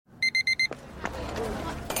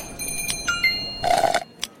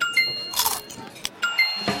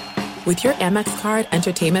With your Amex card,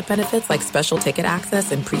 entertainment benefits like special ticket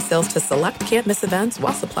access and pre-sales to select can't-miss events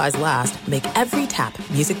while supplies last make every tap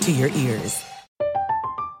music to your ears.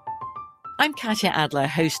 I'm Katya Adler,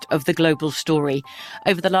 host of The Global Story.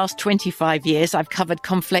 Over the last 25 years, I've covered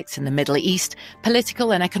conflicts in the Middle East,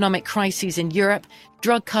 political and economic crises in Europe,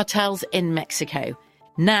 drug cartels in Mexico.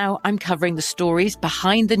 Now I'm covering the stories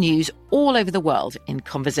behind the news all over the world in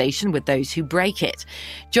conversation with those who break it.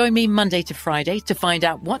 Join me Monday to Friday to find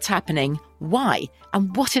out what's happening, why,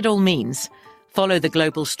 and what it all means. Follow The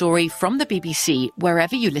Global Story from the BBC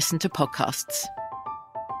wherever you listen to podcasts.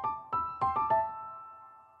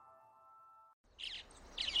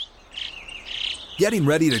 Getting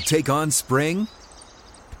ready to take on spring?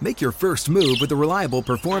 Make your first move with the reliable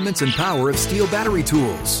performance and power of Steel battery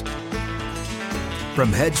tools.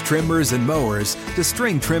 From hedge trimmers and mowers to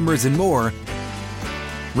string trimmers and more,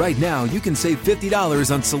 right now you can save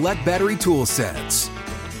 $50 on select battery tool sets.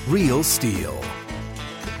 Real Steel.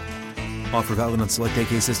 Offer valid on select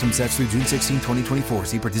AK system sets through June 16, 2024.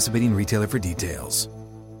 See participating retailer for details.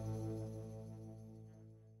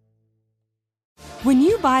 When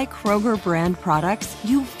you buy Kroger brand products,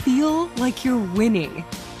 you feel like you're winning.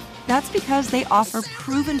 That's because they offer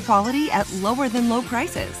proven quality at lower than low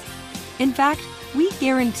prices. In fact, we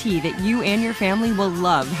guarantee that you and your family will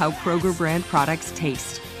love how Kroger brand products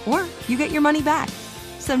taste, or you get your money back.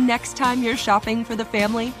 So next time you're shopping for the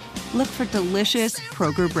family, look for delicious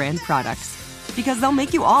Kroger brand products, because they'll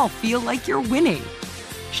make you all feel like you're winning.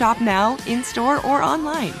 Shop now, in-store, or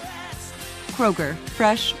online. Kroger,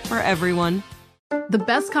 fresh for everyone. The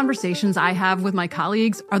best conversations I have with my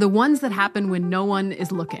colleagues are the ones that happen when no one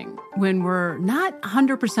is looking, when we're not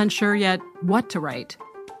 100% sure yet what to write.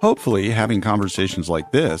 Hopefully, having conversations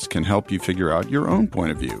like this can help you figure out your own point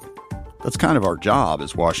of view. That's kind of our job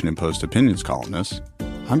as Washington Post opinions columnists.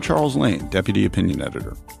 I'm Charles Lane, Deputy Opinion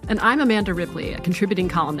Editor. And I'm Amanda Ripley, a contributing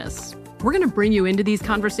columnist. We're going to bring you into these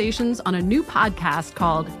conversations on a new podcast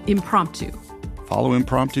called Impromptu. Follow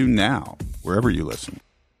Impromptu now, wherever you listen.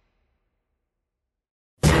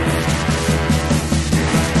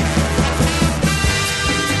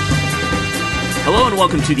 Hello and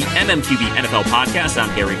welcome to the MMQB NFL podcast.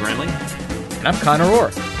 I'm Gary Grenling. And I'm Connor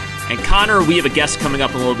Orr. And Connor, we have a guest coming up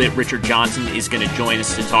in a little bit. Richard Johnson is going to join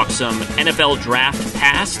us to talk some NFL draft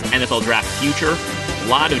past, NFL draft future. A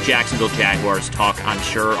lot of Jacksonville Jaguars talk, I'm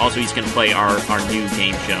sure. Also, he's going to play our new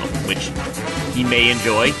game show, which he may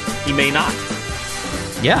enjoy, he may not.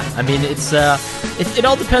 Yeah, I mean, it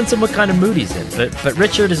all depends on what kind of mood he's in. But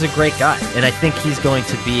Richard is a great guy, and I think he's going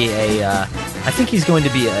to be a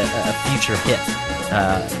future hit,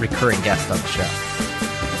 recurring guest on the show.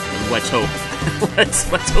 Let's hope.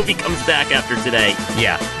 Let's hope he comes back after today.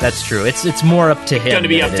 Yeah, that's true. It's more up to him. It's going to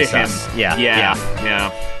be up to him. Yeah.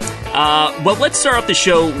 Well, let's start off the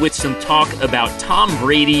show with some talk about Tom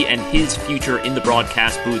Brady and his future in the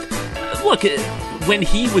broadcast booth. Look, when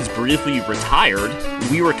he was briefly retired,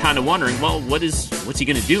 we were kind of wondering, well, what's he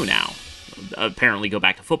going to do now? Apparently go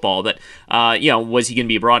back to football, but was he going to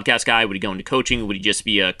be a broadcast guy? Would he go into coaching? Would he just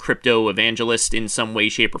be a crypto evangelist in some way,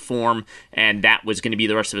 shape, or form? And that was going to be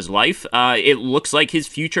the rest of his life. It looks like his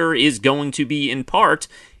future is going to be in part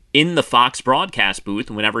in the Fox broadcast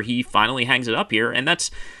booth whenever he finally hangs it up here, and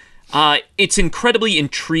that's it's incredibly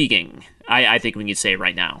intriguing. I think we can say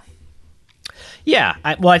right now. Yeah,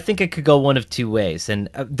 I think it could go one of two ways, and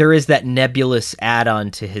there is that nebulous add-on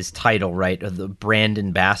to his title, right, of the brand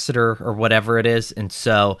ambassador or whatever it is, and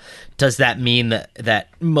so does that mean that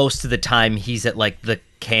most of the time he's at, like, the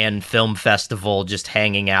Cannes Film Festival just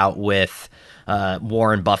hanging out with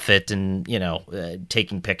Warren Buffett and,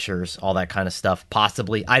 taking pictures, all that kind of stuff?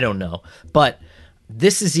 Possibly, I don't know, but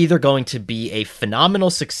this is either going to be a phenomenal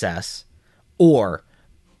success or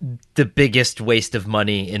the biggest waste of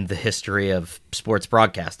money in the history of sports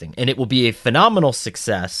broadcasting. And it will be a phenomenal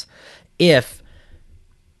success if,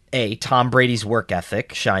 A, Tom Brady's work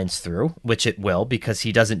ethic shines through, which it will because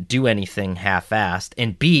he doesn't do anything half-assed,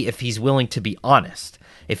 and B, if he's willing to be honest,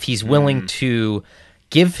 if he's willing to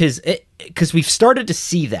give his... Because we've started to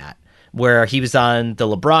see that, where he was on the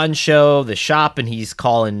LeBron show, The Shop, and he's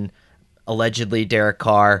calling allegedly Derek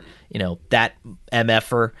Carr, that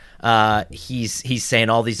MFer. He's saying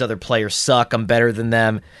all these other players suck. I'm better than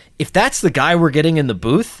them. If that's the guy we're getting in the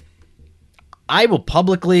booth, I will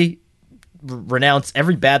publicly renounce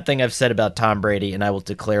every bad thing I've said about Tom Brady, and I will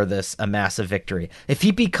declare this a massive victory. If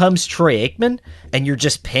he becomes Troy Aikman and you're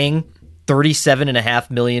just paying $37.5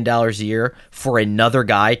 million a year for another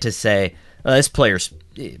guy to say, this player's,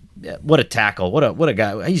 what a tackle, what a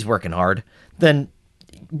guy, he's working hard, then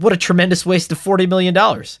what a tremendous waste of $40 million.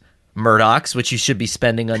 Murdoch's, which you should be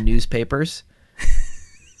spending on newspapers.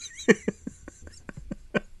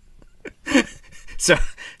 So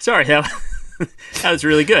sorry, that was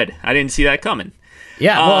really good. I didn't see that coming.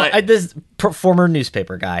 Yeah, well, this former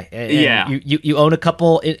newspaper guy. Yeah, you own a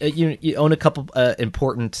couple. You own a couple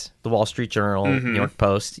important. The Wall Street Journal, New York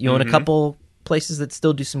Post. You own a couple places that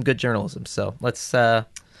still do some good journalism. So let's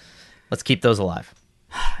keep those alive.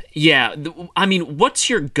 Yeah, I mean, what's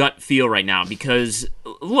your gut feel right now? Because,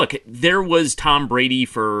 look, there was Tom Brady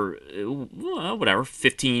for,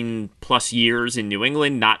 15-plus years in New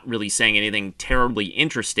England, not really saying anything terribly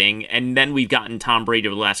interesting, and then we've gotten Tom Brady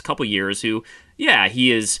over the last couple years who, yeah,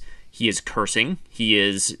 he is cursing, he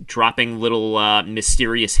is dropping little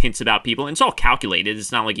mysterious hints about people, and it's all calculated.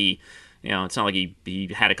 It's not like he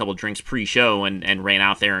had a couple drinks pre-show and ran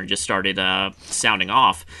out there and just started sounding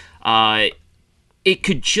off. It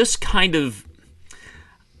could kind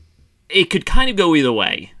of go either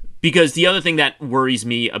way, because the other thing that worries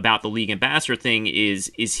me about the league ambassador thing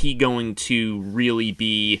is he going to really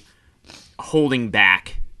be holding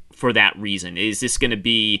back for that reason? Is this going to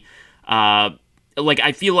be I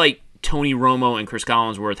feel like Tony Romo and Chris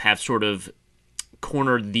Collinsworth have sort of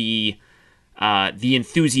cornered the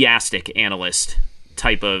enthusiastic analyst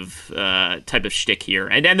type of shtick here,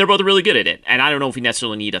 and they're both really good at it. And I don't know if we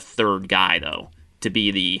necessarily need a third guy though to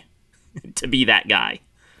be that guy.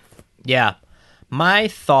 Yeah. My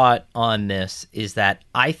thought on this is that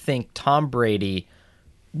I think Tom Brady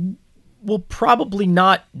will probably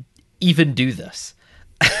not even do this,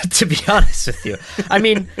 to be honest with you. I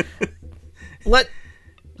mean,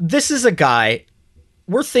 this is a guy,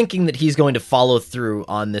 we're thinking that he's going to follow through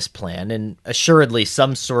on this plan, and assuredly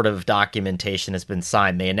some sort of documentation has been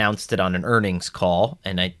signed. They announced it on an earnings call,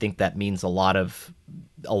 and I think that means a lot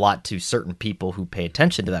to certain people who pay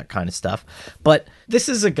attention to that kind of stuff. But this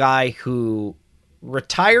is a guy who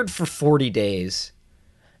retired for 40 days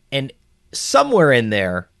and somewhere in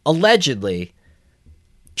there allegedly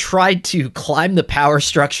tried to climb the power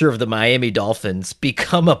structure of the Miami Dolphins,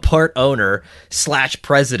 become a part owner /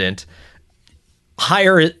 president,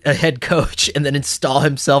 hire a head coach, and then install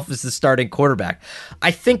himself as the starting quarterback.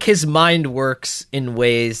 I think his mind works in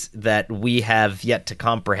ways that we have yet to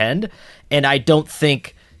comprehend, and I don't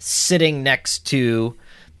think sitting next to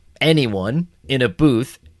anyone in a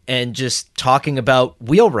booth and just talking about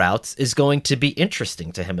wheel routes is going to be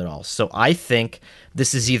interesting to him at all. So I think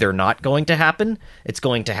this is either not going to happen, it's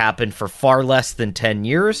going to happen for far less than 10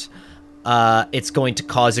 years, it's going to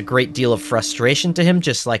cause a great deal of frustration to him,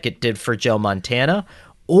 just like it did for Joe Montana,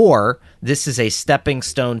 or this is a stepping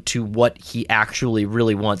stone to what he actually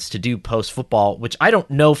really wants to do post-football, which I don't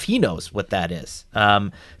know if he knows what that is. I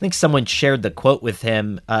think someone shared the quote with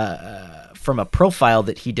him from a profile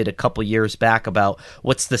that he did a couple years back about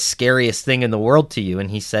what's the scariest thing in the world to you, and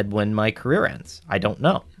he said, when my career ends. I don't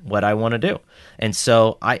know what I want to do. And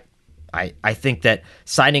so I think that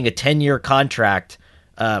signing a 10-year contract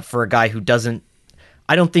for a guy who doesn't,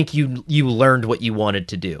 I don't think you learned what you wanted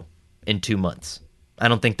to do in 2 months. I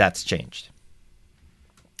don't think that's changed.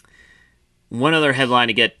 One other headline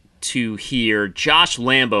to get to here: Josh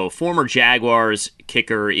Lambo, former Jaguars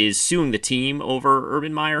kicker, is suing the team over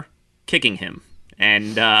Urban Meyer kicking him,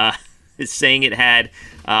 and is saying it had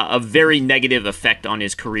a very negative effect on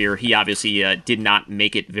his career. He obviously did not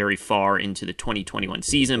make it very far into the 2021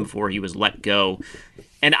 season before he was let go.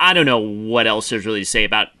 And I don't know what else there's really to say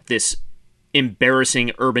about this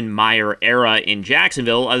embarrassing Urban Meyer era in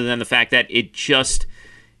Jacksonville, other than the fact that it just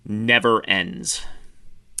never ends.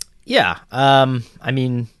 Yeah. I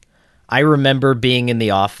mean, I remember being in the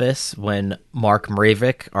office when Mark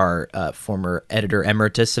Mravik, our former editor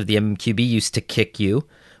emeritus of the MQB, used to kick you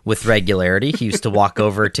with regularity. He used to walk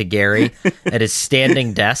over to Gary at his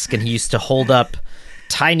standing desk, and he used to hold up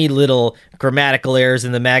tiny little grammatical errors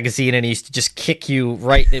in the magazine, and he used to just kick you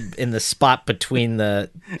right in the spot between the,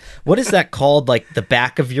 what is that called? Like the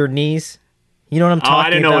back of your knees? You know what I'm talking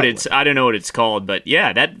about? I don't know what it's called, but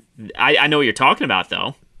yeah, that I know what you're talking about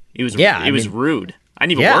though. It was rude. I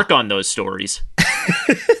didn't even work on those stories.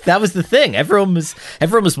 That was the thing. Everyone was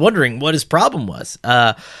wondering what his problem was.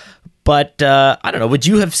 But I don't know. Would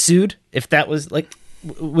you have sued if that was like?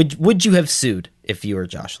 Would you have sued if you were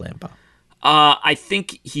Josh Lambo? I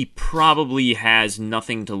think he probably has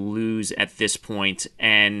nothing to lose at this point,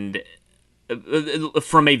 and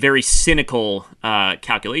from a very cynical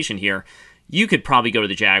calculation here, you could probably go to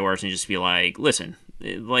the Jaguars and just be like, listen,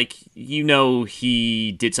 like,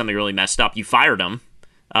 he did something really messed up. You fired him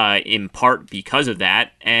in part because of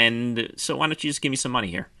that, and so why don't you just give me some money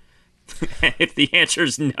here? If the answer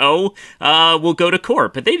is no, we'll go to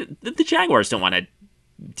court. But the Jaguars don't want to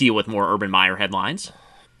deal with more Urban Meyer headlines.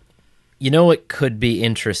 You know what could be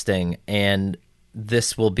interesting, and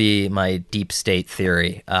this will be my deep state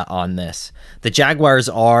theory on this. The Jaguars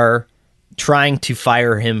are trying to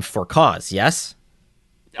fire him for cause, yes?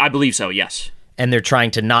 I believe so, yes. And they're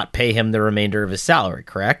trying to not pay him the remainder of his salary,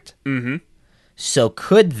 correct? Mm-hmm. So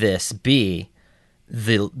could this be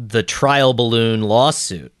the trial balloon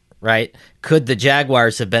lawsuit, right? Could the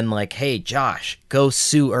Jaguars have been like, hey, Josh, go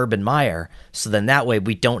sue Urban Meyer, so then that way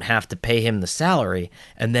we don't have to pay him the salary,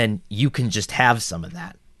 and then you can just have some of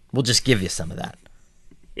that. We'll just give you some of that.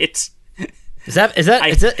 Is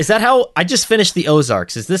that how I just finished the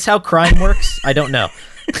Ozarks? Is this how crime works? I don't know.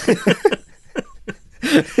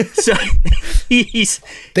 So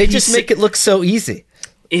they just make it look so easy.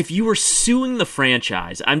 If you were suing the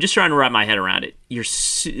franchise, I'm just trying to wrap my head around it.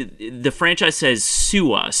 The franchise says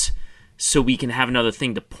sue us so we can have another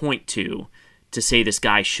thing to point to say this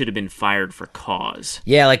guy should have been fired for cause.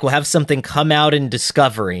 Yeah, like we'll have something come out in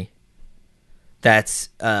Discovery that's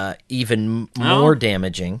even more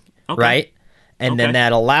damaging, right? And then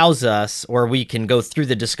that allows us, or we can go through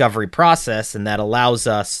the discovery process, and that allows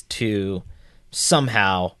us to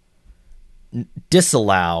somehow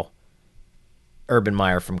disallow Urban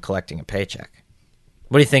Meyer from collecting a paycheck.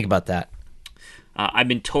 What do you think about that? I've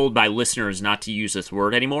been told by listeners not to use this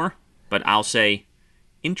word anymore, but I'll say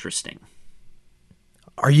interesting.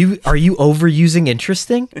 Are you overusing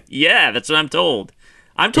interesting? Yeah, that's what I'm told.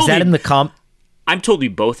 I'm told. Is that in the comp? I'm told we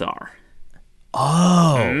both are.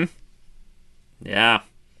 Oh. Mm-hmm. Yeah.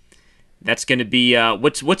 That's going to be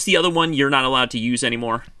what's the other one you're not allowed to use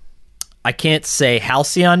anymore? I can't say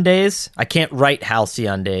halcyon days. I can't write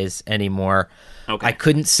halcyon days anymore. Okay. I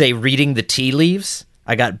couldn't say reading the tea leaves.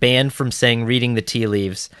 I got banned from saying reading the tea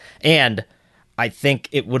leaves. And I think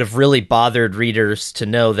it would have really bothered readers to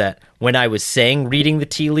know that when I was saying reading the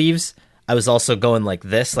tea leaves, I was also going like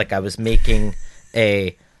this, like I was making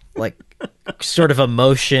a sort of a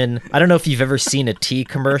motion. I don't know if you've ever seen a tea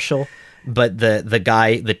commercial, but the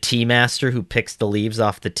guy, the tea master who picks the leaves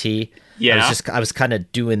off the tea. Yeah. I was kind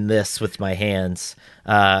of doing this with my hands.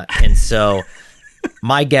 And so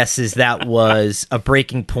my guess is that was a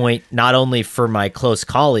breaking point, not only for my close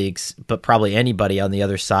colleagues, but probably anybody on the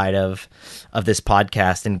other side of this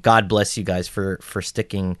podcast. And God bless you guys for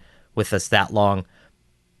sticking with us that long.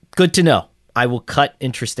 Good to know. I will cut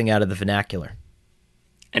interesting out of the vernacular.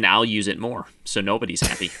 And I'll use it more, so nobody's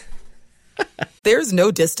happy. There's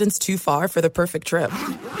no distance too far for the perfect trip.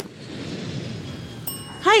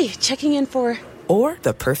 Hi, checking in for... Or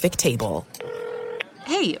the perfect table.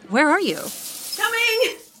 Hey, where are you?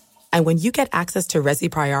 Coming! And when you get access to Resi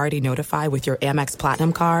Priority Notify with your Amex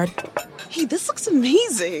Platinum card... Hey, this looks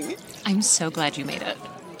amazing. I'm so glad you made it.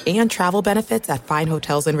 And travel benefits at fine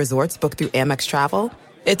hotels and resorts booked through Amex Travel,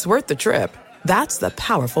 it's worth the trip. That's the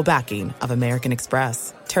powerful backing of American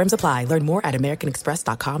Express. Terms apply. Learn more at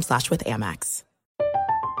americanexpress.com/withAmex.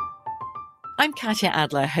 I'm Katya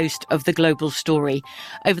Adler, host of The Global Story.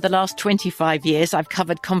 Over the last 25 years, I've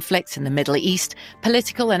covered conflicts in the Middle East,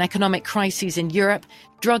 political and economic crises in Europe,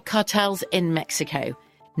 drug cartels in Mexico.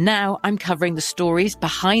 Now I'm covering the stories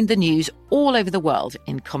behind the news all over the world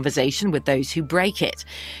in conversation with those who break it.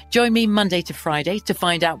 Join me Monday to Friday to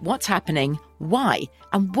find out what's happening, why,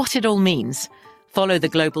 and what it all means. Follow The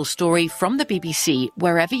Global Story from the BBC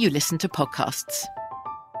wherever you listen to podcasts.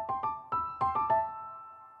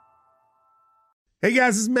 Hey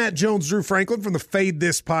guys, this is Matt Jones, Drew Franklin from the Fade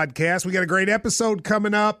This podcast. We got a great episode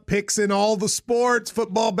coming up, picks in all the sports,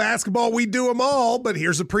 football, basketball, we do them all, but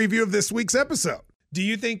here's a preview of this week's episode. Do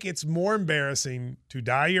you think it's more embarrassing to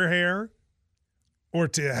dye your hair or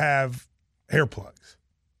to have hair plugs?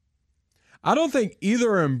 I don't think either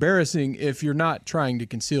are embarrassing if you're not trying to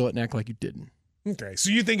conceal it and act like you didn't. Okay, so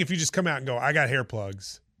you think if you just come out and go, I got hair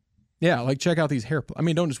plugs. Yeah, like check out these hair plugs. I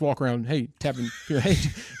mean, don't just walk around, tapping,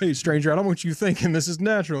 hey, stranger, I don't want you thinking this is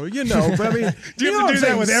natural, but I mean. Do you have to do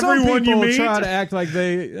that with everyone you meet? Some people try to act like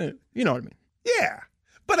they, you know what I mean? Yeah.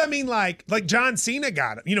 But I mean, like John Cena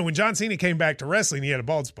got it. You know, when John Cena came back to wrestling, he had a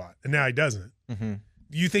bald spot, and now he doesn't. Mm-hmm.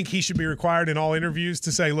 You think he should be required in all interviews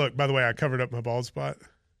to say, look, by the way, I covered up my bald spot?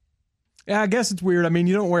 Yeah, I guess it's weird. I mean,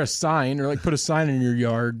 you don't wear a sign or put a sign in your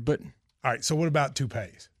yard, but. All right, so what about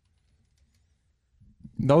toupees?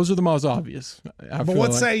 Those are the most obvious. But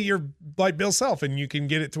let's say you're like Bill Self and you can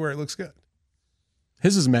get it to where it looks good.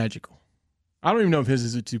 His is magical. I don't even know if his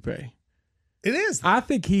is a toupee. It is. I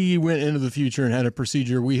think he went into the future and had a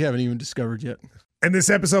procedure we haven't even discovered yet. And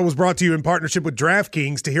this episode was brought to you in partnership with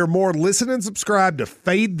DraftKings. To hear more, listen and subscribe to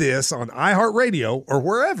Fade This on iHeartRadio or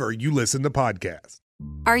wherever you listen to podcasts.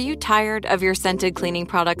 Are you tired of your scented cleaning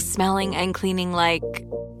products smelling and cleaning like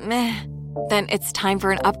meh? Then it's time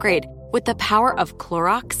for an upgrade with the power of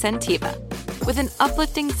Clorox Scentiva. With an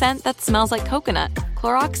uplifting scent that smells like coconut,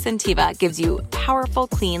 Clorox Scentiva gives you powerful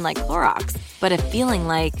clean like Clorox, but a feeling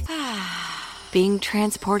like being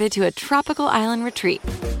transported to a tropical island retreat.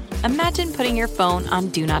 Imagine putting your phone on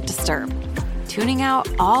Do Not Disturb, tuning out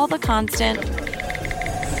all the constant,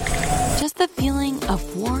 just the feeling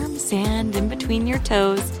of warm sand in between your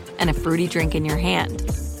toes and a fruity drink in your hand.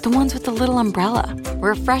 The ones with the little umbrella.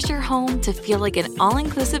 Refresh your home to feel like an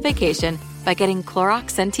all-inclusive vacation by getting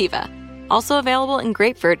Clorox Scentiva. Also available in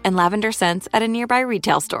grapefruit and lavender scents at a nearby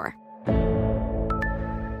retail store.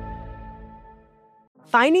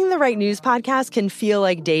 Finding the right news podcast can feel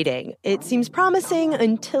like dating. It seems promising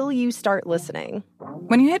until you start listening.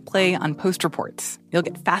 When you hit play on Post Reports, you'll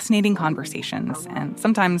get fascinating conversations and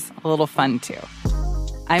sometimes a little fun, too.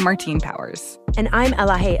 I'm Martine Powers. And I'm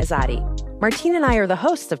Elahe Azadi. Martine and I are the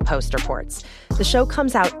hosts of Post Reports. The show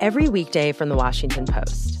comes out every weekday from the Washington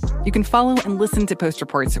Post. You can follow and listen to Post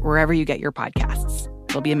Reports wherever you get your podcasts.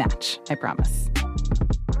 It'll be a match, I promise.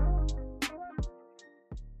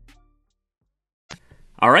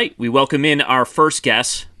 All right, we welcome in our first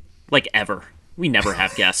guest, like ever. We never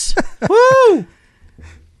have guests. Woo!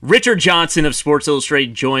 Richard Johnson of Sports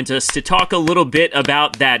Illustrated joins us to talk a little bit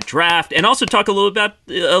about that draft and also talk a little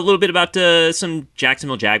bit about some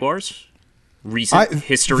Jacksonville Jaguars recent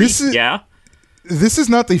history. This is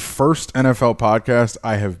not the first NFL podcast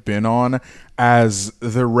I have been on as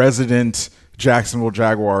the resident Jacksonville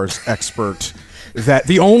Jaguars expert. That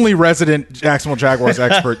the only resident Jacksonville Jaguars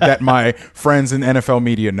expert that my friends in NFL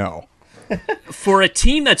media know. For a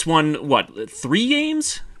team that's won, 3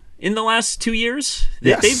 games in the last 2 years?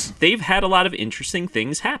 Yes. They've had a lot of interesting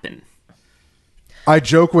things happen. I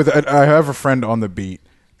have a friend on the beat,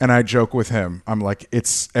 and I joke with him. I'm like,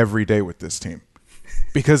 it's every day with this team.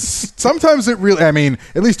 Because sometimes it really,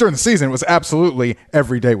 at least during the season, it was absolutely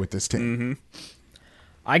every day with this team. Mm-hmm.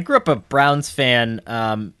 I grew up a Browns fan,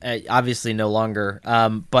 obviously no longer,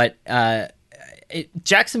 but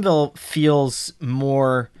Jacksonville feels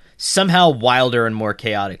more somehow wilder and more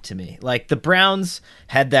chaotic to me. Like the Browns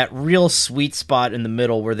had that real sweet spot in the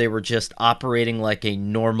middle where they were just operating like a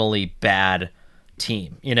normally bad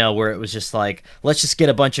team, where it was just like, let's just get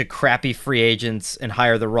a bunch of crappy free agents and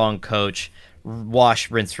hire the wrong coach,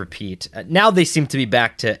 wash, rinse, repeat. Now they seem to be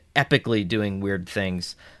back to epically doing weird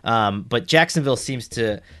things. But Jacksonville seems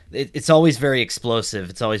to, it's always very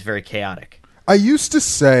explosive. It's always very chaotic. I used to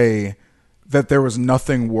say that there was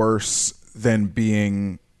nothing worse than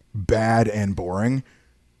being bad and boring.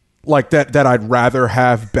 Like that I'd rather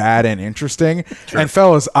have bad and interesting. True. And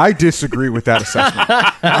fellas, I disagree with that assessment.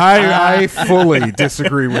 I fully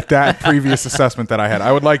disagree with that previous assessment that I had.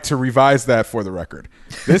 I would like to revise that for the record.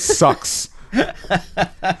 This sucks.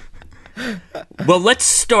 Well, let's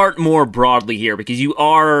start more broadly here because you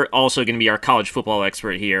are also going to be our college football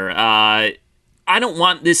expert here. I don't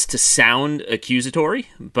want this to sound accusatory,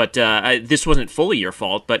 but this wasn't fully your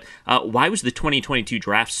fault. But why was the 2022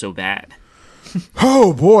 draft so bad?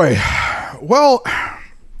 Oh, boy. Well,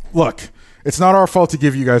 look, it's not our fault to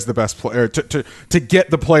give you guys the best player, to get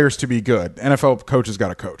the players to be good. NFL coaches got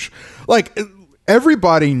to coach. Like,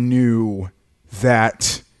 everybody knew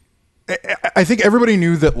that. I think everybody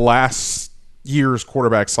knew that last year's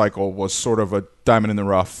quarterback cycle was sort of a diamond in the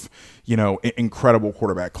rough, incredible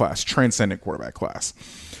quarterback class, transcendent quarterback class.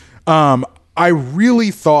 I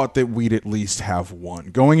really thought that we'd at least have one.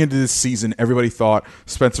 Going into this season, everybody thought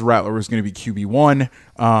Spencer Rattler was going to be QB1,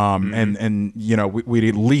 and we'd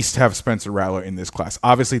at least have Spencer Rattler in this class.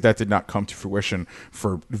 Obviously, that did not come to fruition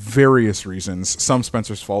for various reasons. Some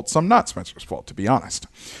Spencer's fault, some not Spencer's fault, to be honest.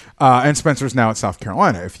 And Spencer's now at South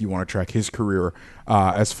Carolina, if you want to track his career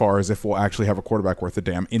as far as if we'll actually have a quarterback worth a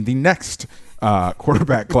damn in the next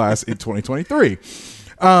quarterback class in 2023.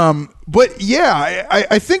 But yeah,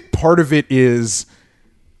 I think part of it is,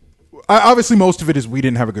 obviously most of it is we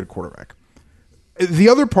didn't have a good quarterback. The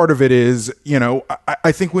other part of it is,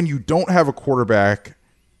 I think when you don't have a quarterback,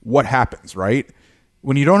 what happens, right?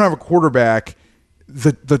 When you don't have a quarterback,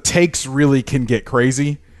 the takes really can get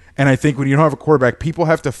crazy. And I think when you don't have a quarterback, people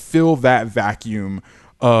have to fill that vacuum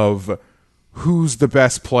of who's the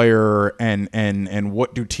best player and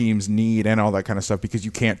what do teams need and all that kind of stuff, because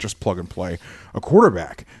you can't just plug and play a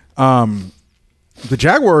quarterback. The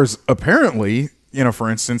Jaguars apparently, for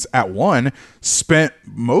instance, at 1, spent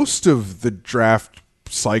most of the draft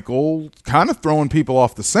cycle kind of throwing people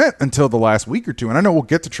off the scent until the last week or two. And I know we'll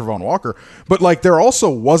get to Travon Walker, but there also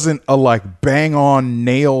wasn't a bang on,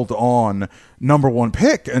 nailed on number 1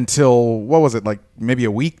 pick until, what was it, maybe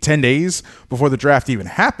a week, 10 days before the draft even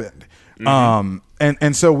happened.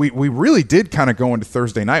 And so we really did kind of go into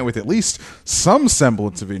Thursday night with at least some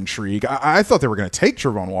semblance of intrigue. I thought they were going to take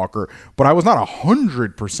Travon Walker, but I was not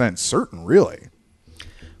 100% certain, really.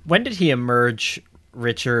 When did he emerge,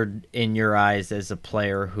 Richard, in your eyes as a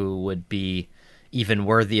player who would be even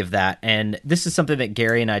worthy of that? And this is something that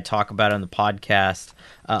Gary and I talk about on the podcast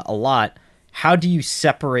a lot. How do you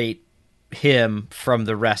separate him from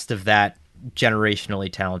the rest of that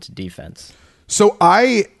generationally talented defense? So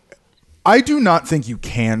I do not think you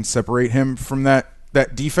can separate him from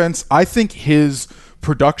that defense. I think his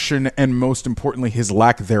production and, most importantly, his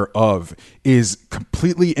lack thereof is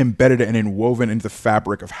completely embedded and woven into the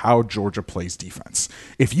fabric of how Georgia plays defense.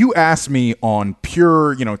 If you ask me on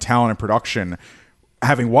pure, talent and production,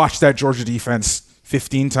 having watched that Georgia defense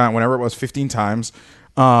 15 times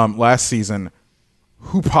last season,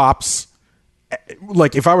 who pops?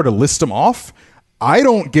 Like, if I were to list them off, I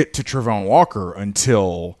don't get to Travon Walker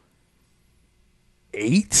until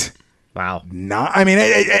 8. Wow. And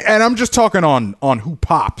I'm just talking on who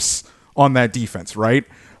pops on that defense, right?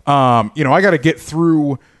 I got to get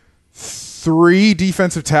through 3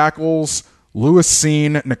 defensive tackles, Lewis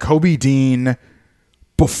Seen, Nakobe Dean,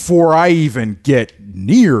 before I even get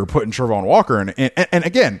near putting Travon Walker in. And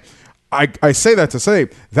again, I say that to say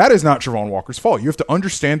that is not Travon Walker's fault. You have to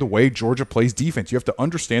understand the way Georgia plays defense. You have to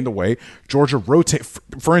understand the way Georgia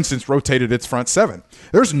rotated its front 7.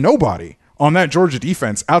 There's nobody on that Georgia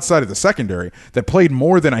defense outside of the secondary that played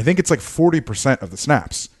more than, I think it's like 40% of the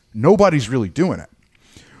snaps. Nobody's really doing it.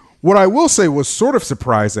 What I will say was sort of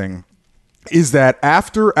surprising is that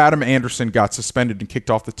after Adam Anderson got suspended and kicked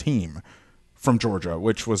off the team from Georgia,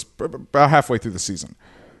 which was about halfway through the season,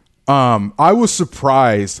 I was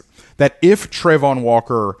surprised that if Travon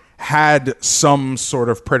Walker had some sort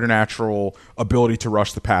of preternatural ability to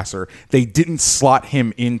rush the passer, they didn't slot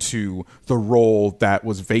him into the role that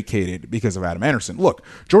was vacated because of Adam Anderson. Look,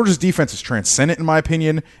 Georgia's defense is transcendent, in my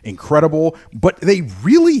opinion, incredible, but they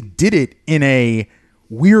really did it in a,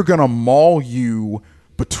 we're going to maul you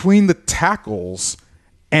between the tackles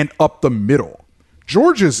and up the middle.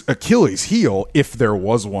 Georgia's Achilles heel, if there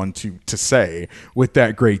was one to say, with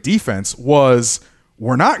that great defense was,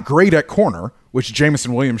 we're not great at corner, which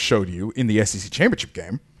Jamison Williams showed you in the SEC championship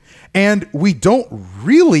game, and we don't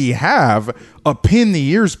really have a pin the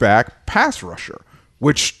ears back pass rusher,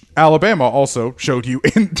 which Alabama also showed you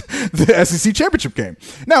in the SEC championship game.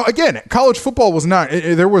 Now, again, college football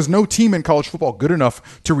there was no team in college football good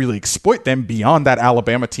enough to really exploit them beyond that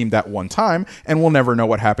Alabama team that one time, and we'll never know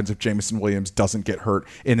what happens if Jamison Williams doesn't get hurt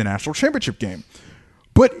in the national championship game.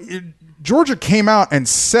 But Georgia came out and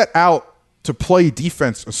set out to play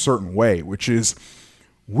defense a certain way, which is,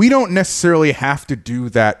 we don't necessarily have to do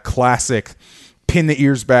that classic pin the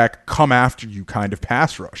ears back, come after you kind of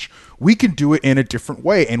pass rush. We can do it in a different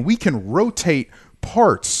way, and we can rotate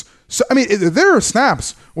parts. So, there are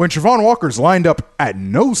snaps when Travon Walker's lined up at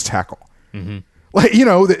nose tackle. Mm-hmm.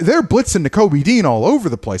 They're blitzing Nakobe Dean all over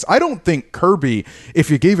the place. I don't think Kirby, if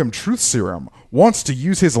you gave him truth serum, wants to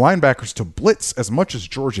use his linebackers to blitz as much as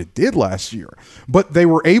Georgia did last year. But they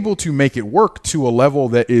were able to make it work to a level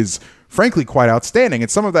that is, frankly, quite outstanding.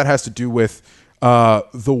 And some of that has to do with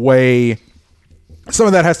the way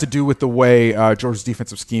Georgia's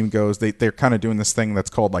defensive scheme goes. They're kind of doing this thing that's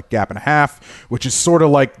called like gap and a half, which is sort of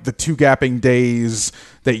like the 2 gapping days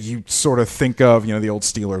that you sort of think of, the old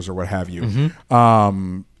Steelers or what have you.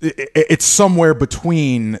 Mm-hmm. It's somewhere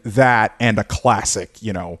between that and a classic,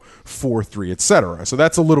 4-3, etc. So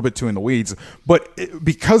that's a little bit too in the weeds. But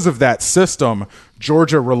because of that system,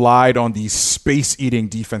 Georgia relied on these space-eating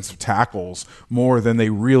defensive tackles more than they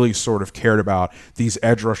really sort of cared about these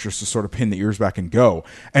edge rushers to sort of pin the ears back and go.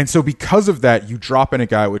 And so because of that, you drop in a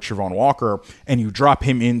guy with Travon Walker and you drop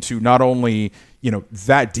him into not only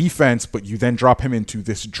that defense, but you then drop him into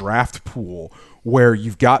this draft pool where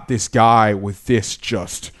you've got this guy with this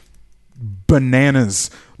just bananas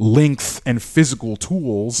length and physical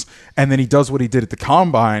tools, and then he does what he did at the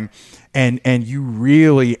combine, and you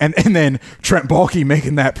really and then Trent Baalke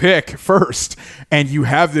making that pick first, and you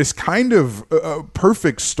have this kind of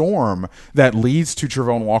perfect storm that leads to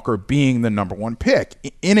Travon Walker being the number 1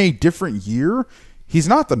 pick. In a different year, he's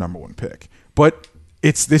not the number 1 pick, but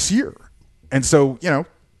it's this year. And so,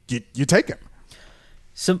 you take him.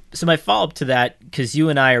 So my follow-up to that, because you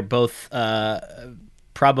and I are both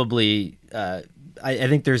probably, I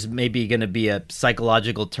think there's maybe going to be a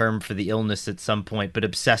psychological term for the illness at some point, but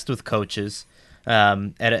obsessed with coaches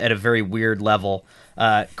at a very weird level.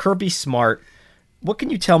 Kirby Smart, what can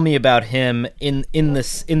you tell me about him in the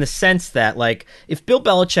sense that, like, if Bill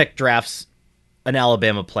Belichick drafts an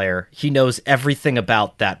Alabama player, he knows everything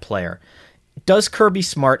about that player. does Kirby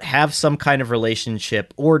Smart have some kind of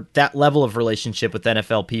relationship or that level of relationship with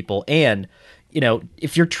NFL people? And,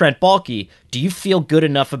 if you're Trent Baalke, do you feel good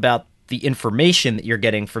enough about the information that you're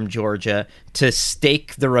getting from Georgia to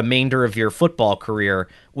stake the remainder of your football career,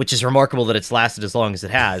 which is remarkable that it's lasted as long as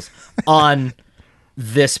it has, on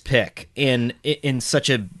this pick in such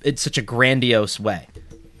a grandiose way?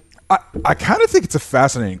 I kind of think it's a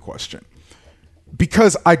fascinating question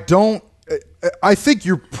because I think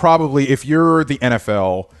you're probably, if you're the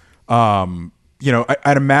NFL,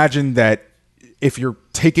 I'd imagine that if you're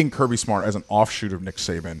taking Kirby Smart as an offshoot of Nick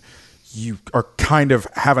Saban, you are kind of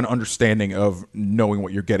have an understanding of knowing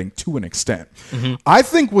what you're getting to an extent. Mm-hmm. I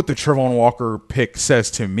think what the Travon Walker pick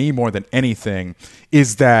says to me more than anything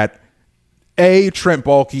is that Trent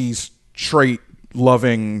Baalke's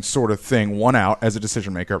trait-loving sort of thing won out as a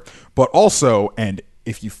decision maker, but also, and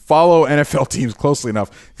if you follow NFL teams closely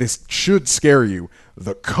enough, this should scare you.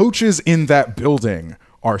 The coaches in that building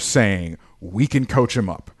are saying, we can coach him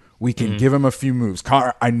up. We can give him a few moves.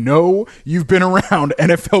 Connor, I know you've been around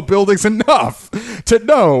NFL buildings enough to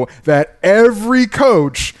know that every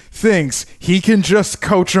coach thinks he can just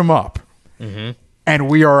coach him up. Mm-hmm. And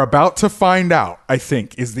we are about to find out, I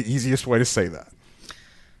think, is the easiest way to say that.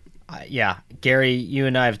 Yeah, Gary, you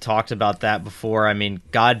and I have talked about that before. I mean,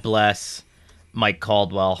 God bless Mike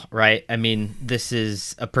Caldwell, right? I mean, this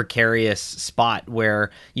is a precarious spot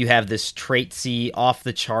where you have this traitsy,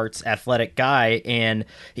 off-the-charts athletic guy, and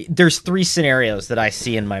there's three scenarios that I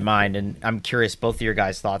see in my mind, and I'm curious both of your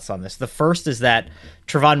guys' thoughts on this. The first is that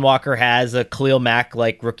Travon Walker has a Khalil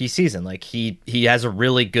Mack-like rookie season. Like, he has a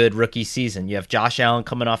really good rookie season. You have Josh Allen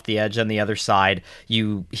coming off the edge on the other side.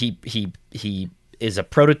 He is a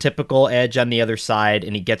prototypical edge on the other side,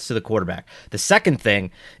 and he gets to the quarterback. The second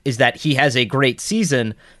thing is that he has a great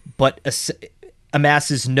season, but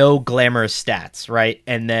amasses no glamorous stats, right?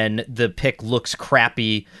 And then the pick looks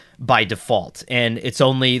crappy by default. And it's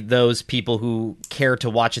only those people who care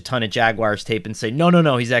to watch a ton of Jaguars tape and say,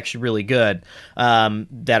 no, he's actually really good,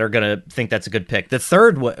 that are going to think that's a good pick. The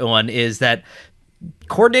third one is that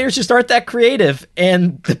coordinators just aren't that creative,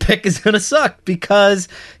 and the pick is going to suck because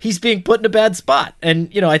he's being put in a bad spot.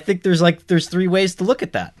 And, I think there's three ways to look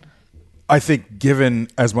at that. I think given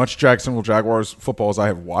as much Jacksonville Jaguars football as I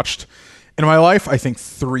have watched in my life, I think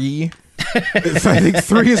three is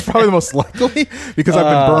probably the most likely because I've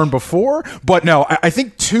been burned before. But no, I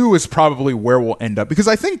think two is probably where we'll end up because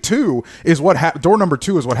I think door number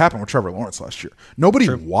two is what happened with Trevor Lawrence last year. Nobody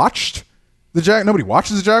watched Nobody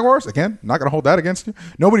watches the Jaguars. Again, not going to hold that against you.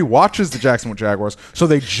 Nobody watches the Jacksonville Jaguars, so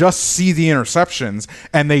they just see the interceptions,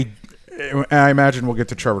 and I imagine we'll get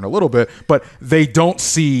to Trevor in a little bit, but they don't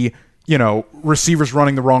see, receivers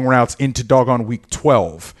running the wrong routes into doggone week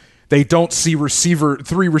 12. They don't see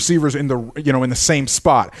three receivers in the same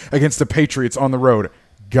spot against the Patriots on the road.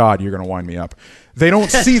 God, you're going to wind me up. They don't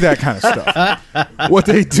see that kind of stuff. What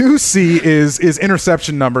they do see is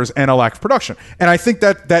interception numbers and a lack of production. And I think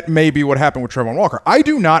that may be what happened with Travon Walker.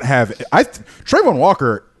 Travon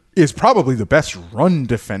Walker is probably the best run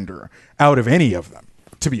defender out of any of them,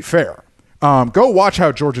 to be fair. Go watch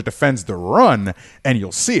how Georgia defends the run, and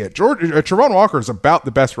you'll see it. Travon Walker is about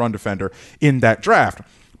the best run defender in that draft.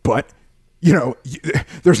 But,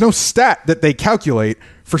 there's no stat that they calculate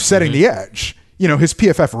for setting the edge. His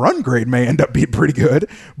PFF run grade may end up being pretty good,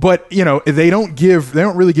 but they don't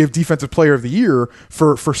really give defensive player of the year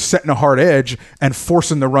for setting a hard edge and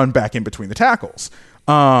forcing the run back in between the tackles.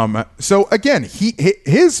 So again,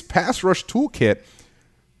 his pass rush toolkit,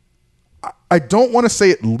 I don't want to say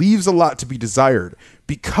it leaves a lot to be desired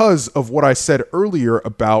because of what I said earlier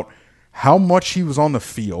about how much he was on the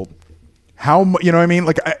field.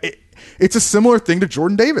 It's a similar thing to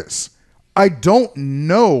Jordan Davis. I don't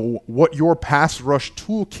know what your pass rush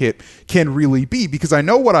toolkit can really be because I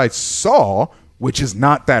know what I saw, which is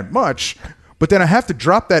not that much, but then I have to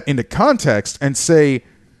drop that into context and say,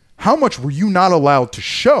 how much were you not allowed to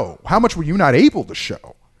show? How much were you not able to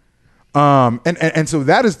show? And so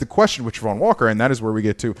that is the question with Travon Walker, and that is where we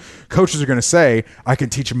get to. Coaches are going to say, I can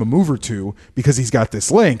teach him a move or two because he's got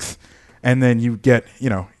this length, and then you get,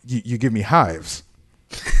 you give me hives.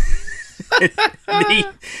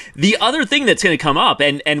 The other thing that's going to come up,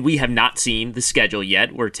 and we have not seen the schedule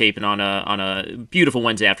yet. We're taping on a beautiful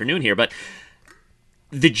Wednesday afternoon here, but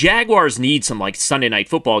the Jaguars need some Sunday night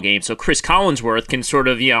football games, so Chris Collinsworth can sort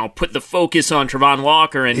of put the focus on Travon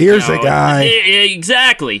Walker and here's a guy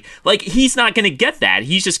exactly. He's not going to get that.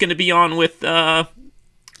 He's just going to be on with.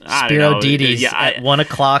 Spiro Dides at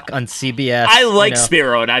 1:00 on CBS. I like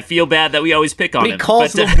Spiro, and I feel bad that we always pick on him. He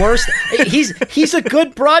calls the worst. He's a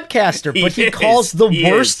good broadcaster, but he calls the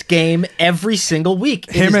worst game every single week.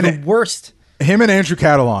 It is the worst. Him and Andrew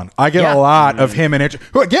Catalon. I get a lot of him and Andrew.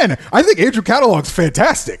 Who, again, I think Andrew Catalon's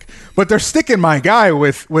fantastic, but they're sticking my guy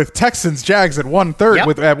with Texans Jags at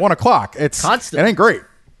 1:30 at 1 o'clock. It's constant. It ain't great.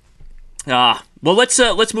 Well,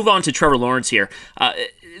 let's move on to Trevor Lawrence here.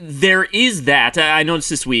 There is that. I noticed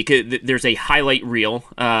this week there's a highlight reel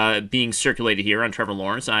being circulated here on Trevor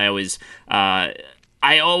Lawrence. I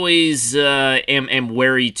always am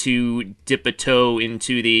wary to dip a toe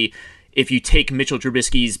into the if you take Mitchell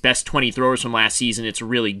Trubisky's best 20 throwers from last season, it's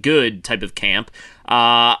really good type of camp.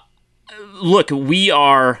 Look, we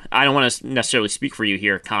are, I don't want to necessarily speak for you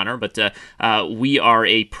here, Connor, but we are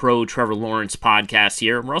a pro Trevor Lawrence podcast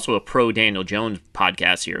here. We're also a pro Daniel Jones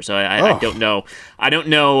podcast here. So I don't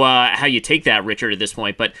know how you take that, Richard, at this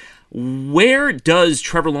point. But where does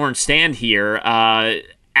Trevor Lawrence stand here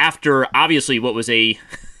after, obviously, what was a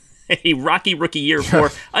rocky rookie year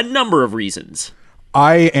for a number of reasons?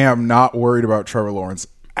 I am not worried about Trevor Lawrence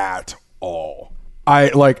at all.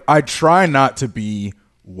 I try not to be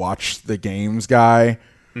watch the games guy,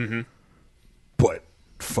 but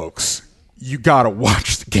folks, you gotta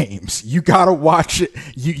watch the games. You gotta watch it.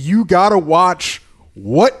 You gotta watch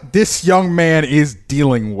what this young man is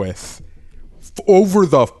dealing with over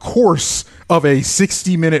the course of a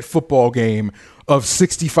 60-minute football game of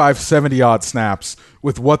 65, 70 odd snaps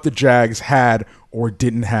with what the Jags had or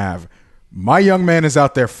didn't have. My young man is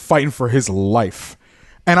out there fighting for his life.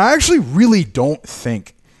 And I actually really don't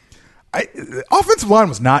think offensive line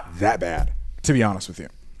was not that bad, to be honest with you.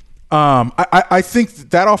 I think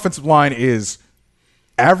that offensive line is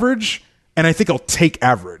average, and I think I'll take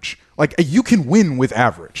average. Like, you can win with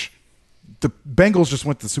average. The Bengals just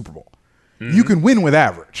went to the Super Bowl. You can win with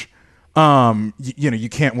average. You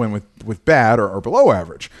can't win with bad or below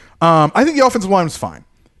average. I think the offensive line was fine.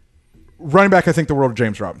 Running back, I think the world of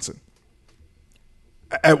James Robinson.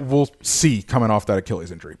 We'll see coming off that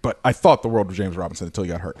Achilles injury, but I thought the world of James Robinson until he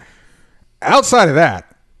got hurt. Outside of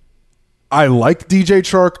that, I like DJ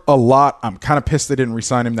Chark a lot. I'm kind of pissed they didn't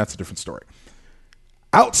re-sign him. That's a different story.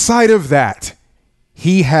 Outside of that,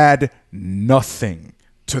 he had nothing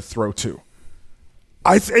to throw to.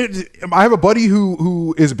 I have a buddy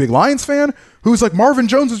who is a big Lions fan who's like, Marvin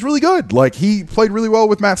Jones is really good. Like, he played really well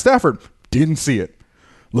with Matt Stafford. Didn't see it.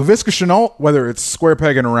 Laviska Shenault, whether it's square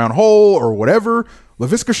peg in a round hole or whatever,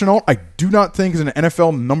 Laviska Shenault, I do not think is an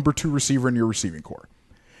NFL number 2 receiver in your receiving core.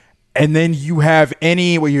 And then you have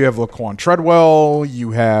you have Laquan Treadwell,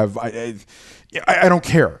 you have, I don't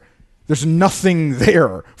care. There's nothing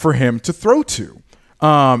there for him to throw to.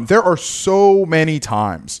 There are so many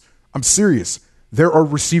times, I'm serious, there are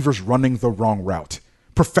receivers running the wrong route.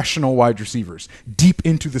 Professional wide receivers deep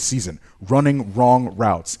into the season running wrong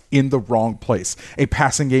routes in the wrong place. A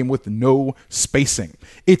passing game with no spacing.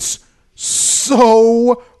 It's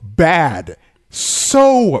so bad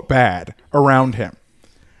around him.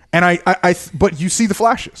 And but you see the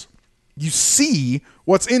flashes. You see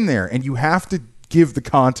what's in there, and you have to give the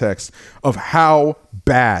context of how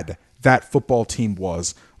bad that football team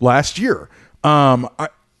was last year.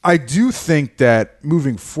 I do think that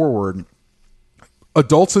moving forward,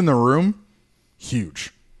 adults in the room,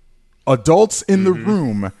 huge. Adults in the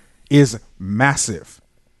room is massive.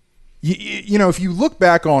 You know, if you look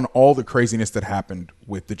back on all the craziness that happened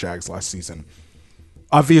with the Jags last season,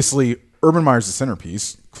 obviously Urban Meyer's the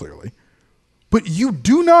centerpiece, clearly. But you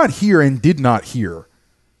do not hear and did not hear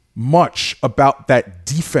much about that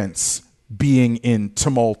defense being in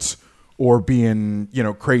tumult or being,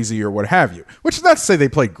 crazy or what have you. Which is not to say they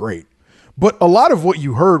played great. But a lot of what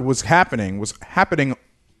you heard was happening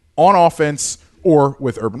on offense or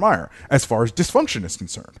with Urban Meyer as far as dysfunction is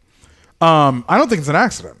concerned. I don't think it's an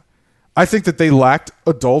accident. I think that they lacked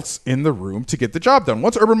adults in the room to get the job done.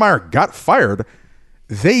 Once Urban Meyer got fired,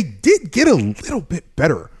 they did get a little bit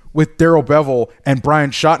better with Darrell Bevell and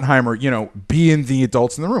Brian Schottenheimer, being the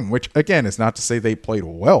adults in the room, which, again, is not to say they played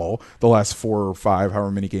well the last 4 or 5,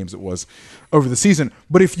 however many games it was over the season.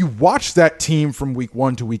 But if you watch that team from week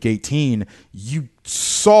 1 to week 18, you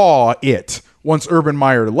saw it once Urban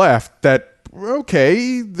Meyer left that,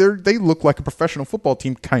 okay, they look like a professional football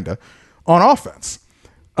team, kind of, on offense.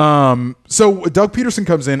 So Doug Peterson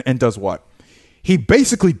comes in and does what? He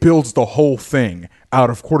basically builds the whole thing out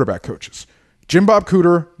of quarterback coaches. Jim Bob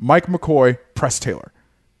Cooter, Mike McCoy, Press Taylor.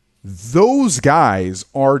 Those guys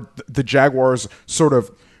are the Jaguars' sort of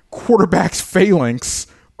quarterbacks phalanx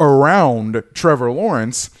around Trevor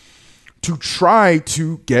Lawrence to try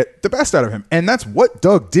to get the best out of him. And that's what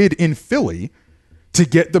Doug did in Philly to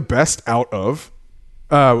get the best out of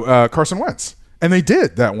Carson Wentz. And they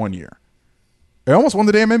did that one year. They almost won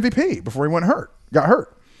the damn MVP before he got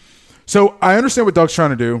hurt. So I understand what Doug's trying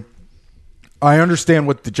to do. I understand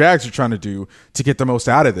what the Jags are trying to do to get the most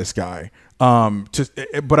out of this guy.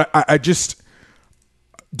 But I just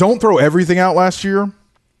don't throw everything out last year,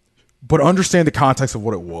 but understand the context of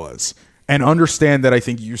what it was. And understand that I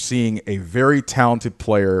think you're seeing a very talented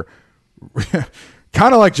player,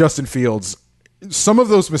 kind of like Justin Fields. Some of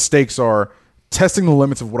those mistakes are testing the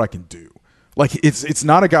limits of what I can do. Like, it's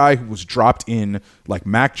not a guy who was dropped in like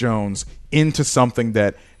Mac Jones into something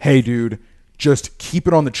that, hey, dude, just keep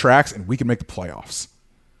it on the tracks and we can make the playoffs.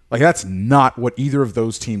 Like, that's not what either of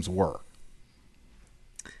those teams were.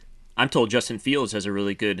 I'm told Justin Fields has a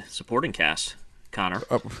really good supporting cast, Connor.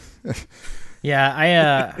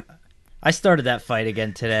 Yeah, I started that fight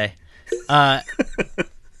again today. I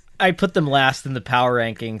put them last in the power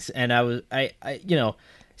rankings, and I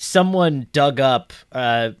someone dug up.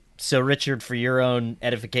 So Richard, for your own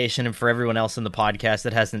edification and for everyone else in the podcast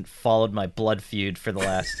that hasn't followed my blood feud for the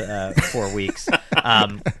last 4 weeks,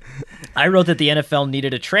 I wrote that the NFL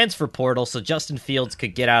needed a transfer portal so Justin Fields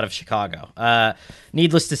could get out of Chicago.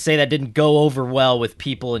 Needless to say, that didn't go over well with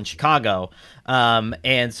people in Chicago.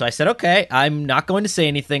 And so I said, okay, I'm not going to say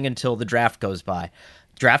anything until the draft goes by.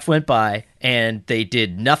 Draft went by, and they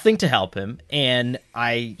did nothing to help him. And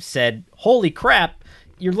I said, holy crap,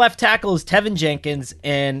 your left tackle is Tevin Jenkins,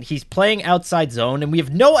 and he's playing outside zone, and we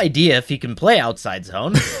have no idea if he can play outside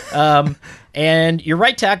zone. And your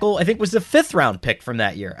right tackle, I think, was the 5th-round pick from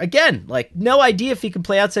that year. Again, like, no idea if he can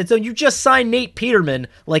play outside zone. You just signed Nate Peterman,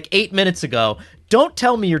 like, 8 minutes ago. Don't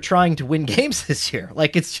tell me you're trying to win games this year.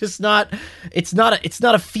 Like, it's just not. It's not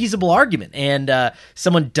a feasible argument. And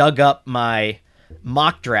someone dug up my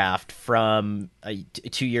mock draft from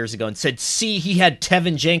 2 years ago and said, see, he had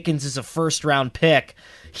Tevin Jenkins as a 1st-round pick.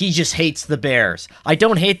 He just hates the Bears. I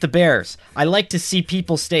don't hate the Bears. I like to see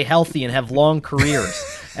people stay healthy and have long careers.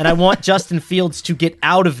 And I want Justin Fields to get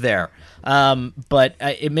out of there. But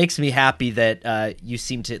it makes me happy that you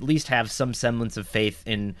seem to at least have some semblance of faith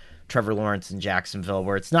in Trevor Lawrence in Jacksonville,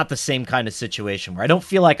 where it's not the same kind of situation where I don't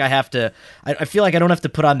feel like I have to. I feel like I don't have to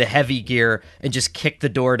put on the heavy gear and just kick the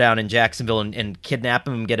door down in Jacksonville and kidnap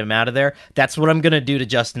him and get him out of there. That's what I'm going to do to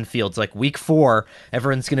Justin Fields. Like week 4,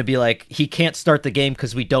 everyone's going to be like, he can't start the game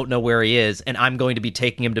because we don't know where he is, and I'm going to be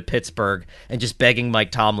taking him to Pittsburgh and just begging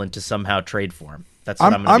Mike Tomlin to somehow trade for him. That's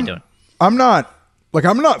what I'm going to be doing. I'm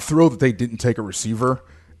not thrilled that they didn't take a receiver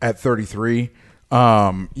at 33.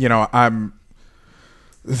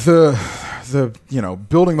 The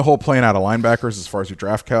building the whole plan out of linebackers as far as your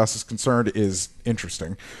draft cast is concerned is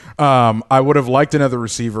interesting. I would have liked another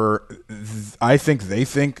receiver. I think they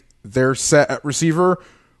think they're set at receiver,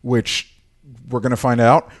 which we're going to find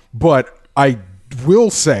out. But I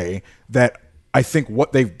will say that I think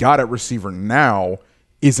what they've got at receiver now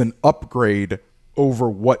is an upgrade over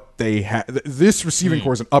what they had. This receiving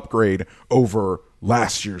core is an upgrade over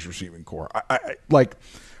last year's receiving core.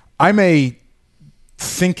 I may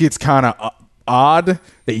think it's kind of odd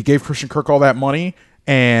that you gave Christian Kirk all that money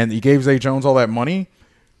and you gave Zay Jones all that money,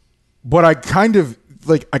 but I kind of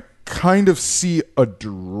see a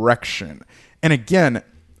direction. And again,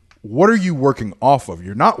 what are you working off of?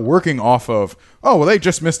 You're not working off of, oh, well, they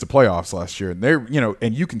just missed the playoffs last year and they're,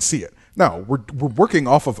 and you can see it. No, we're working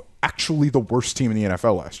off of actually the worst team in the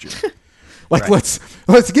NFL last year. Right.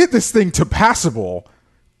 let's get this thing to passable,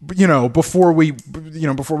 before we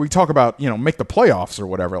talk about, make the playoffs or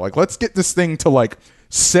whatever. Like, let's get this thing to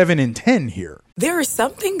 7-10 here. There are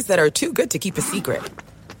some things that are too good to keep a secret.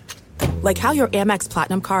 Like how your Amex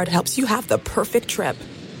Platinum card helps you have the perfect trip.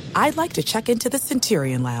 I'd like to check into the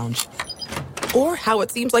Centurion Lounge. Or how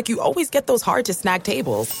it seems like you always get those hard-to-snag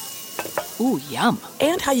tables. Ooh, yum.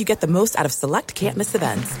 And how you get the most out of select can't-miss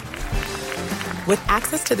events. With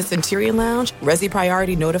access to the Centurion Lounge, Resi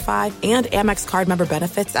Priority Notify, and Amex card member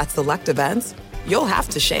benefits at select events, you'll have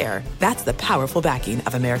to share. That's the powerful backing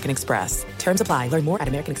of American Express. Terms apply. Learn more at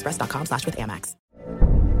americanexpress.com/withAmex.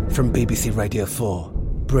 From BBC Radio 4,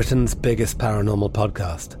 Britain's biggest paranormal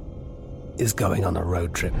podcast is going on a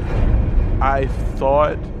road trip. I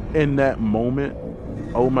thought in that moment,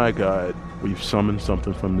 oh my God, we've summoned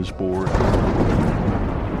something from this board.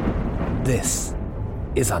 This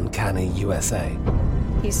is Uncanny USA.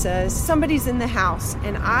 He says, somebody's in the house,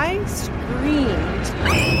 and I screamed.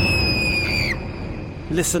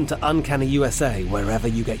 Listen to Uncanny USA wherever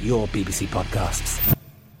you get your BBC podcasts,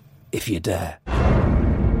 if you dare.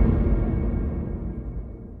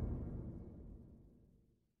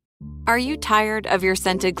 Are you tired of your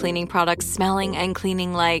scented cleaning products smelling and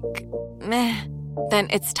cleaning like meh? Then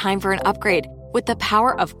it's time for an upgrade with the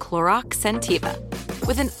power of Clorox Scentiva.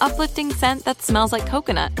 With an uplifting scent that smells like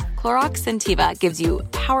coconut, Clorox Scentiva gives you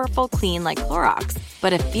powerful clean like Clorox,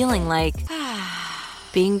 but a feeling like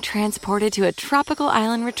being transported to a tropical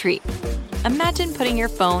island retreat. Imagine putting your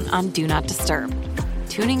phone on Do Not Disturb,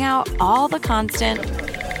 tuning out all the constant,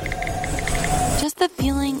 just the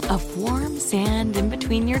feeling of warm sand in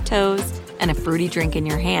between your toes and a fruity drink in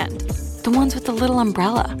your hand. The ones with the little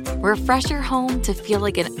umbrella. Refresh your home to feel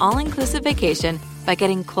like an all-inclusive vacation by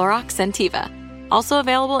getting Clorox Scentiva. Also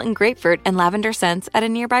available in grapefruit and lavender scents at a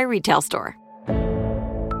nearby retail store.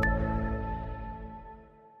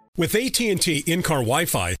 With AT&T in-car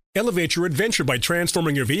Wi-Fi, elevate your adventure by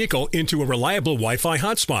transforming your vehicle into a reliable Wi-Fi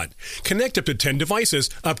hotspot. Connect up to 10 devices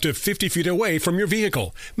up to 50 feet away from your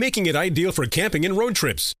vehicle, making it ideal for camping and road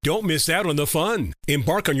trips. Don't miss out on the fun.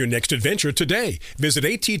 Embark on your next adventure today. Visit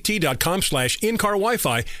att.com/in-car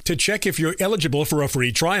Wi-Fi to check if you're eligible for a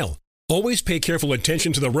free trial. Always pay careful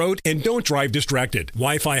attention to the road and don't drive distracted.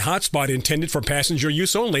 Wi-Fi hotspot intended for passenger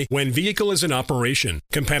use only when vehicle is in operation.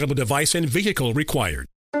 Compatible device and vehicle required.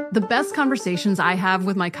 The best conversations I have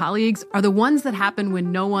with my colleagues are the ones that happen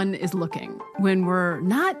when no one is looking, when we're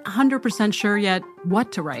not 100% sure yet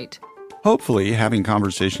what to write. Hopefully, having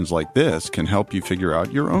conversations like this can help you figure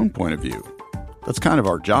out your own point of view. That's kind of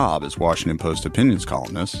our job as Washington Post opinions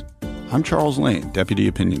columnists. I'm Charles Lane, Deputy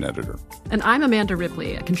Opinion Editor. And I'm Amanda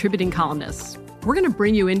Ripley, a contributing columnist. We're going to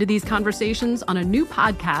bring you into these conversations on a new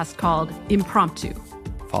podcast called Impromptu.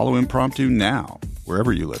 Follow Impromptu now,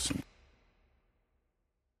 wherever you listen.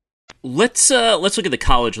 Let's look at the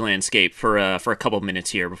college landscape for a couple of minutes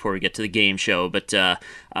here before we get to the game show. But the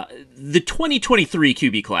 2023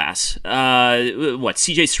 QB class,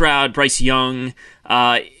 C.J. Stroud, Bryce Young,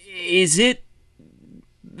 is it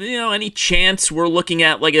any chance we're looking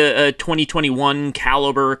at like a 2021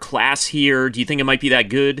 caliber class here? Do you think it might be that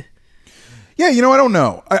good? Yeah, I don't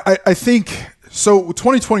know. I think so.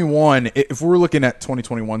 2021, if we're looking at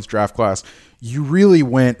 2021's draft class, you really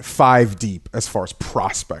went 5 deep as far as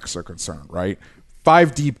prospects are concerned, right?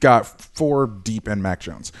 5 deep, got 4 deep and Mac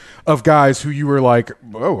Jones of guys who you were like,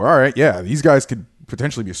 oh, all right, yeah, these guys could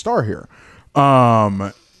potentially be a star here.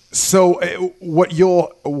 So what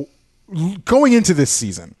you'll going into this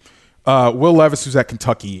season, Will Levis, who's at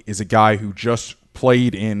Kentucky, is a guy who just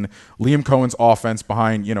played in Liam Cohen's offense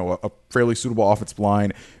behind, a fairly suitable offensive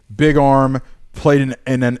line, big arm, played in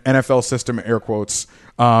an NFL system, air quotes,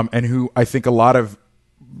 and who I think a lot of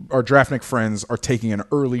our draftnik friends are taking an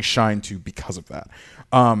early shine to because of that.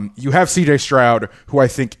 You have C.J. Stroud, who I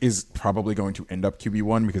think is probably going to end up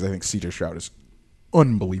QB1 because I think C.J. Stroud is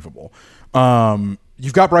unbelievable.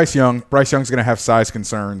 You've got Bryce Young. Bryce Young's going to have size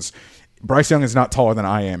concerns. Bryce Young is not taller than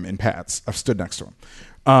I am in pads. I've stood next to him.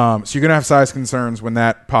 So you're going to have size concerns when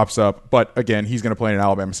that pops up. But again, he's going to play in an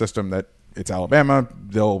Alabama system that it's Alabama.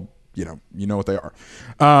 They'll, you know what they are.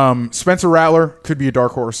 Spencer Rattler could be a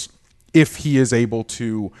dark horse if he is able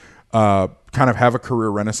to kind of have a career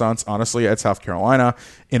renaissance, honestly, at South Carolina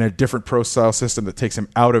in a different pro style system that takes him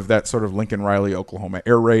out of that sort of Lincoln Riley, Oklahoma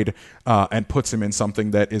air raid and puts him in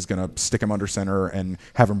something that is going to stick him under center and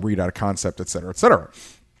have him read out a concept, et cetera, et cetera.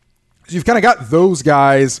 So you've kind of got those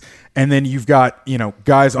guys, and then you've got,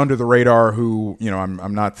 guys under the radar who,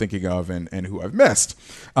 I'm not thinking of and who I've missed.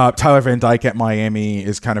 Tyler Van Dyke at Miami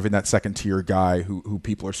is kind of in that second tier guy who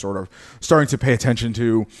people are sort of starting to pay attention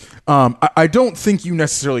to. I don't think you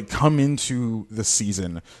necessarily come into the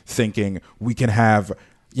season thinking we can have,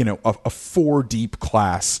 a 4 deep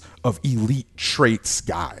class of elite traits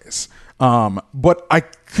guys. But I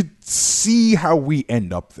could see how we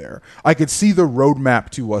end up there. I could see the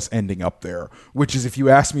roadmap to us ending up there, which is if you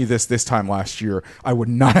asked me this time last year, I would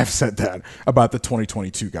not have said that about the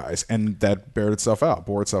 2022 guys. And that bore itself out.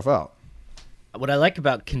 What I like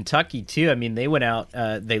about Kentucky, too, I mean, they went out,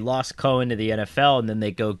 they lost Cohen to the NFL, and then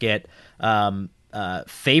they go get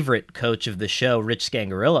favorite coach of the show, Rich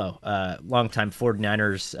Scangarillo, longtime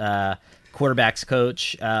 49ers quarterbacks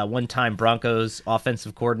coach, one-time Broncos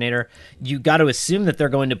offensive coordinator. You got to assume that they're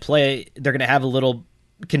going to have a little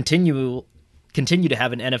continue to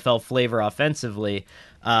have an NFL flavor offensively,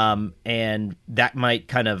 and that might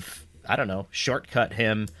kind of, shortcut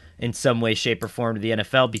him in some way, shape, or form to the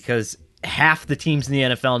NFL because half the teams in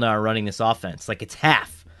the NFL now are running this offense. Like it's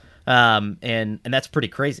half, and that's pretty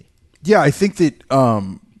crazy. Yeah, I think that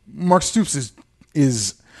Mark Stoops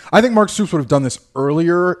is. I think Mark Stoops would have done this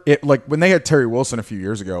earlier. Like when they had Terry Wilson a few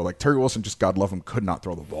years ago, like Terry Wilson just, God love him, could not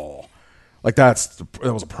throw the ball. Like that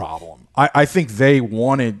was a problem. I think they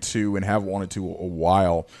wanted to and have wanted to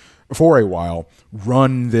for a while,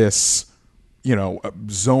 run this,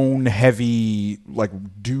 zone heavy, like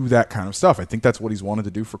do that kind of stuff. I think that's what he's wanted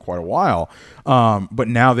to do for quite a while. But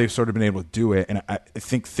now they've sort of been able to do it. And I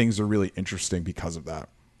think things are really interesting because of that.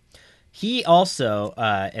 He also,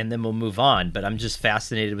 and then we'll move on, but I'm just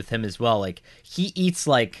fascinated with him as well. Like he eats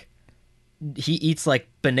like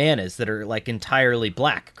bananas that are like entirely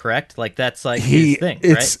black, correct? Like that's like his thing,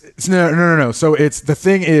 right? No. So the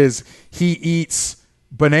thing is he eats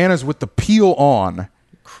bananas with the peel on.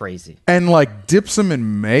 Crazy. And like dips them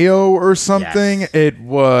in mayo or something. Yes. It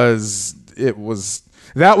was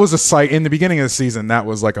that was a sight in the beginning of the season. That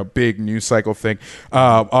was like a big news cycle thing.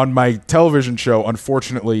 On my television show,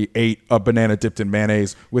 unfortunately, ate a banana dipped in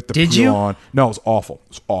mayonnaise with the peel on. No, it was awful. It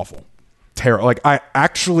was awful. Terrible. Like I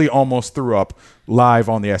actually almost threw up live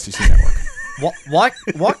on the SEC network.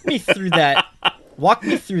 Walk me through that. Walk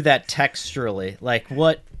me through that texturally. Like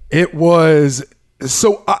what it was.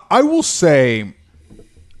 So I will say.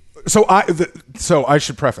 So I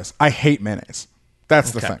should preface. I hate mayonnaise.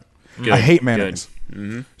 That's the thing. Good. I hate mayonnaise.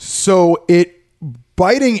 Mm-hmm. So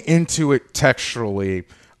biting into it texturally,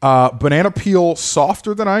 banana peel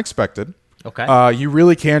softer than I expected. Okay. You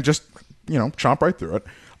really can just chomp right through it.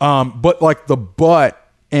 But like the butt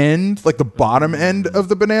end, like the bottom end of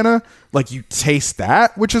the banana, like you taste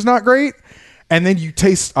that, which is not great. And then you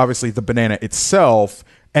taste obviously the banana itself.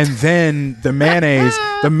 And then the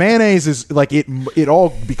mayonnaise is like it all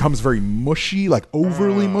becomes very mushy, like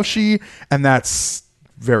overly mushy, and that's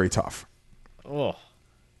very tough. Oh,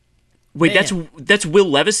 wait, that's Will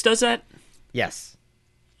Levis does that? Yes.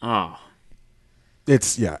 Oh,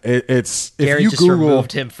 it's if Gary you just Google,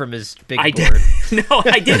 removed him from his big board. No,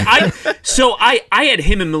 I did. I had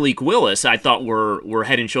him and Malik Willis. I thought were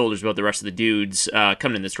head and shoulders above the rest of the dudes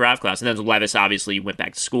coming in this draft class, and then Levis obviously went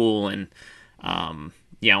back to school and.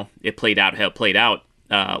 It played out how it played out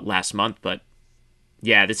last month, but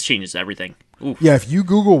yeah, this changes everything. Oof. Yeah, if you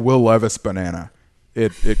Google Will Levis banana,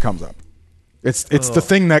 it comes up. It's the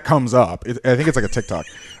thing that comes up. I think it's like a TikTok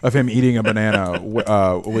of him eating a banana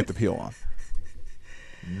with the peel on.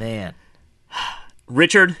 Man.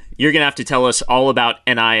 Richard, you're gonna have to tell us all about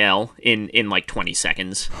NIL in like 20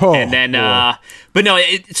 seconds, and then. But no,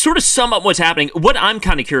 it sort of sum up what's happening. What I'm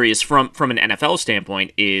kind of curious from an NFL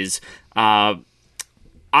standpoint is,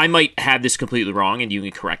 I might have this completely wrong, and you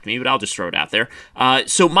can correct me, but I'll just throw it out there.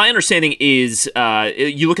 So my understanding is,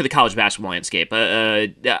 you look at the college basketball landscape.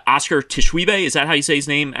 Oscar Tshiebwe, is that how you say his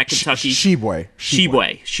name at Kentucky?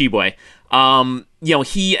 Tshiebwe.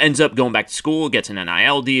 He ends up going back to school, gets an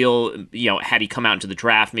NIL deal. Had he come out into the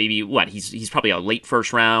draft, maybe he's probably a late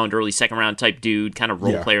first round, early second round type dude, kind of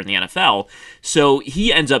role player in the NFL. So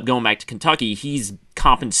he ends up going back to Kentucky. He's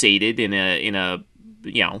compensated in a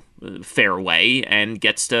fair way and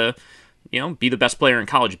gets to be the best player in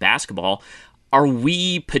college basketball. Are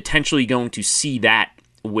we potentially going to see that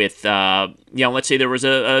with let's say there was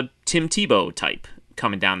a Tim Tebow type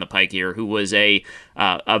coming down the pike here, who was a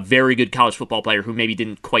very good college football player who maybe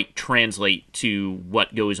didn't quite translate to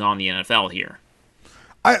what goes on in the NFL here?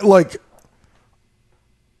 I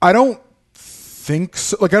don't think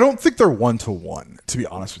so. Like, I don't think they're 1-to-1, to be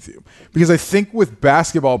honest with you, because I think with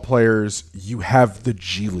basketball players, you have the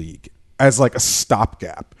G League as like a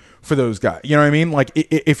stopgap for those guys. You know what I mean? Like,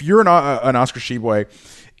 if you're an Oscar Tshiebwe,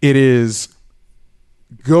 it is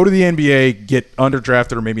go to the NBA, get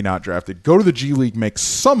underdrafted or maybe not drafted, go to the G League, make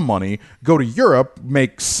some money, go to Europe,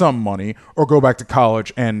 make some money, or go back to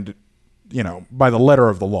college and, by the letter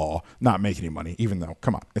of the law, not make any money, even though,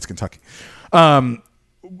 come on, it's Kentucky.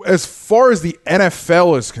 As far as the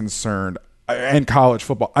NFL is concerned and college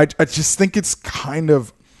football, I just think it's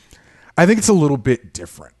I think it's a little bit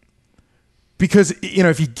different. Because,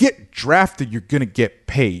 if you get drafted, you're going to get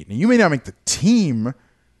paid. And you may not make the team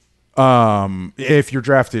if you're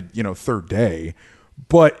drafted, third day,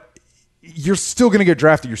 but you're still going to get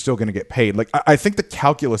drafted. You're still going to get paid. Like, I think the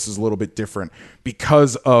calculus is a little bit different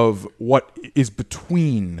because of what is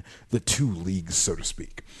between the two leagues, so to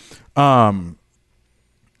speak.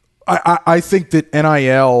 I think that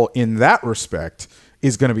NIL in that respect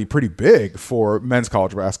is going to be pretty big for men's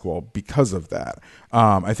college basketball because of that.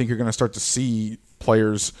 I think you're going to start to see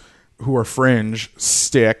players who are fringe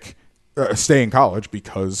stay in college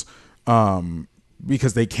because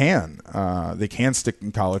they can stick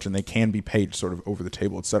in college and they can be paid sort of over the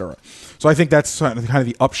table, et cetera. So I think that's kind of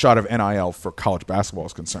the upshot of NIL for college basketball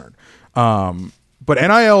is concerned. But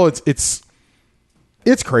NIL,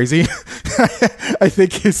 it's crazy. I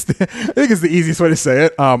think it's the easiest way to say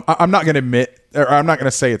it. I'm not going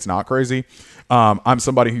to say it's not crazy. I'm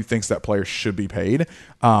somebody who thinks that players should be paid.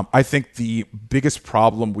 I think the biggest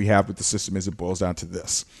problem we have with the system is it boils down to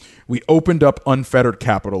this. We opened up unfettered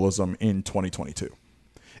capitalism in 2022.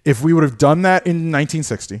 If we would have done that in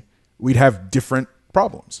 1960, we'd have different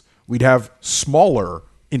problems. We'd have smaller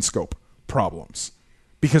in scope problems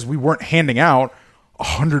because we weren't handing out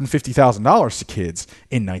 $150,000 to kids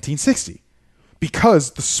in 1960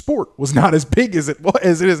 because the sport was not as big as it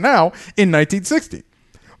is now in 1960.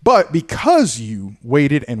 But because you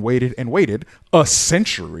waited and waited and waited a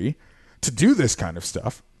century to do this kind of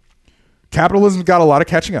stuff, capitalism's got a lot of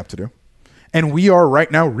catching up to do. And we are right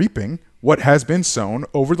now reaping what has been sown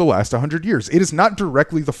over the last 100 years. It is not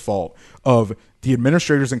directly the fault of the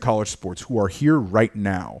administrators in college sports who are here right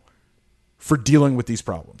now for dealing with these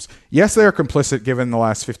problems. Yes, they are complicit given the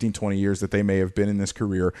last 15, 20 years that they may have been in this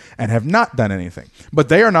career and have not done anything. But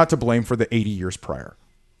they are not to blame for the 80 years prior.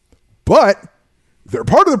 But they're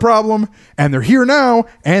part of the problem, and they're here now,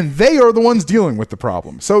 and they are the ones dealing with the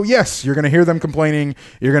problem. So yes, you're going to hear them complaining.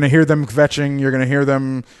 You're going to hear them kvetching. You're going to hear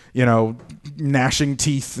them, gnashing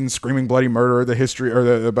teeth and screaming bloody murder, the history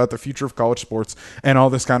about the future of college sports and all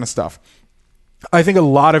this kind of stuff. I think a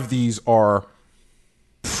lot of these are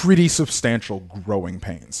pretty substantial growing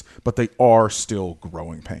pains, but they are still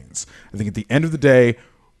growing pains. I think at the end of the day,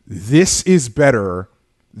 this is better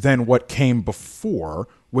than what came before,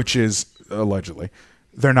 which is allegedly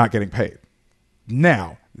they're not getting paid.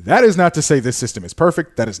 Now, that is not to say this system is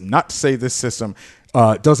perfect. That is not to say this system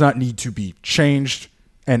does not need to be changed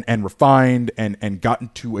and refined and gotten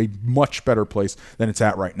to a much better place than it's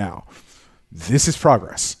at right now. This is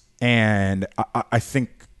progress. And I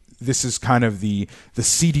think this is kind of the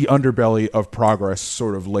seedy underbelly of progress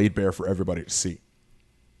sort of laid bare for everybody to see.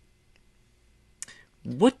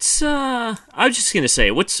 I was just going to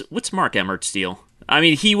say, what's Mark Emmert's deal? I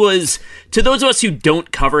mean, he was, to those of us who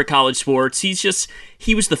don't cover college sports,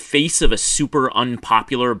 he was the face of a super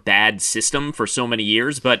unpopular, bad system for so many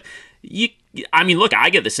years. But, look, I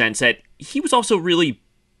get the sense that he was also really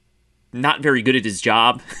not very good at his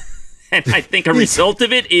job. And I think a result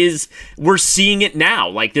of it is we're seeing it now.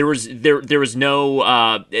 Like there was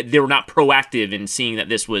no they were not proactive in seeing that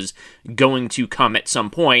this was going to come at some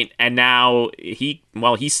point, and now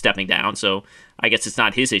he's stepping down. So I guess it's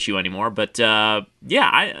not his issue anymore. But am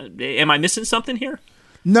I missing something here?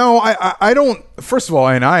 No, I don't. First of all,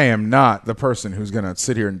 and I am not the person who's going to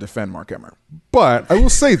sit here and defend Mark Emmert. But I will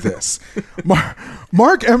say this: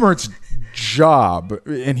 Mark Emmert's job,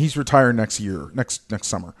 and he's retiring next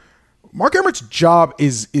summer. Mark Emmert's job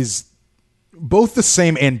is both the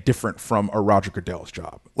same and different from a Roger Goodell's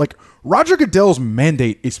job. Like, Roger Goodell's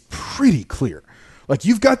mandate is pretty clear. Like,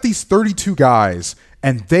 you've got these 32 guys,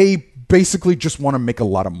 and they basically just want to make a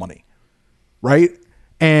lot of money, right?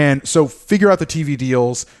 And so figure out the TV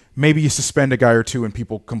deals. Maybe you suspend a guy or two and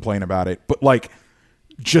people complain about it, but,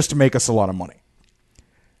 just to make us a lot of money.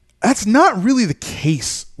 That's not really the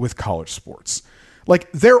case with college sports.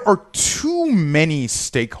 There are too many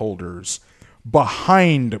stakeholders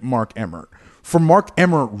behind Mark Emmert for Mark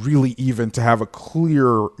Emmert really even to have a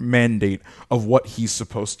clear mandate of what he's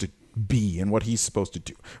supposed to be and what he's supposed to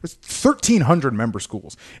do. There's 1,300 member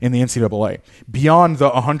schools in the NCAA, beyond the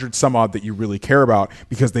 100 some odd that you really care about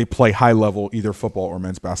because they play high level either football or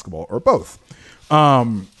men's basketball or both.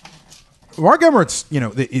 Mark Emmert's,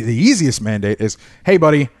 the easiest mandate is, hey,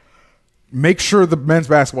 buddy, make sure the men's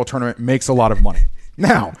basketball tournament makes a lot of money.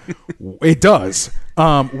 Now, it does.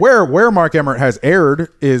 Where Mark Emmert has erred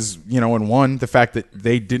is, in one, the fact that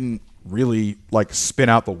they didn't really spin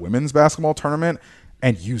out the women's basketball tournament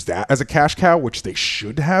and use that as a cash cow, which they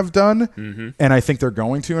should have done. Mm-hmm. And I think they're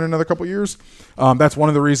going to in another couple of years. That's one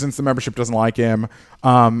of the reasons the membership doesn't like him.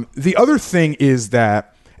 The other thing is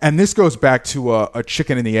that, and this goes back to a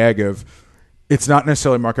chicken and the egg of, it's not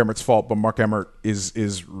necessarily Mark Emmert's fault, but Mark Emmert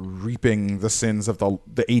is reaping the sins of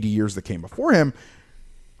the 80 years that came before him.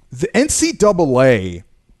 The NCAA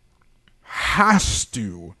has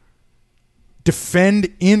to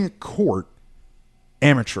defend in court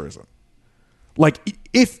amateurism.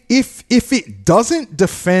 If it doesn't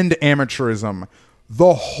defend amateurism,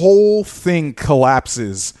 the whole thing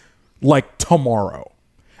collapses tomorrow.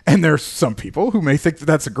 And there's some people who may think that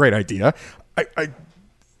that's a great idea.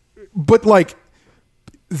 But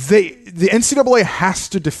the NCAA has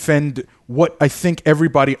to defend what I think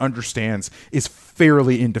everybody understands is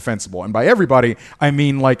fairly indefensible. And by everybody, I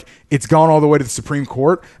mean it's gone all the way to the Supreme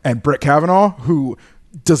Court, and Brett Kavanaugh, who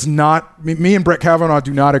does not, me and Brett Kavanaugh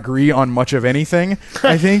do not agree on much of anything,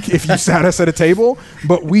 I think, if you sat us at a table,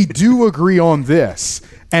 but we do agree on this.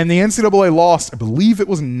 And the NCAA lost, I believe it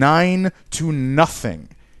was 9-0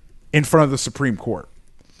 in front of the Supreme Court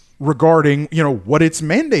regarding, what its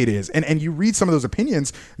mandate is. And you read some of those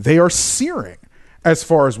opinions, they are searing as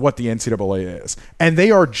far as what the NCAA is. And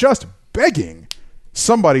they are just begging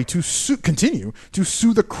somebody to continue to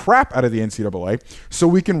sue the crap out of the NCAA so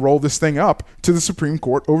we can roll this thing up to the Supreme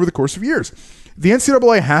Court over the course of years. The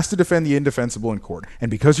NCAA has to defend the indefensible in court. And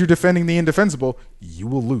because you're defending the indefensible, you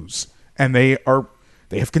will lose. And they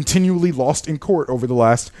have continually lost in court over the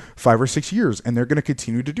last 5 or 6 years, and they're going to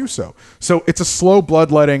continue to do so. So it's a slow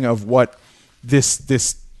bloodletting of what this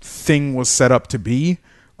thing was set up to be.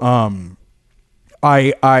 I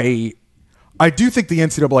do think the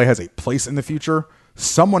NCAA has a place in the future.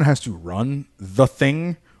 Someone has to run the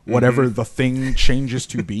thing, whatever the thing changes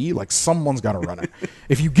to be. Like, someone's got to run it.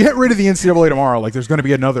 If you get rid of the NCAA tomorrow, like, there's going to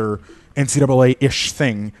be another NCAA-ish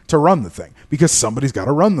thing to run the thing, because somebody's got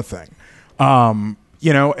to run the thing. The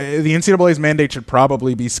NCAA's mandate should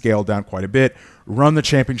probably be scaled down quite a bit. Run the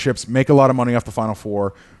championships, make a lot of money off the Final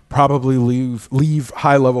Four, probably leave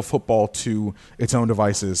high-level football to its own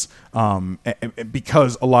devices,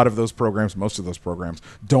 because a lot of those programs, most of those programs,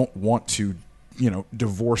 don't want to,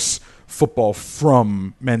 divorce football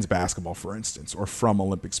from men's basketball, for instance, or from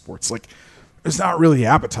Olympic sports. Like, there's not really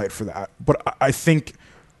appetite for that. But I think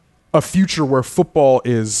a future where football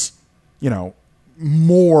is,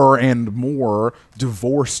 more and more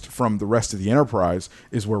divorced from the rest of the enterprise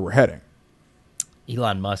is where we're heading.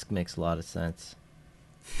 Elon Musk makes a lot of sense.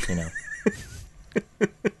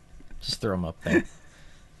 Just throw him up there.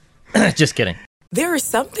 Just kidding. There are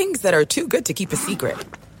some things that are too good to keep a secret.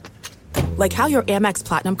 Like how your Amex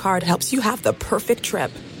Platinum card helps you have the perfect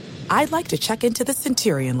trip. I'd like to check into the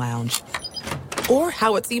Centurion Lounge. Or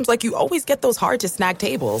how it seems like you always get those hard-to-snag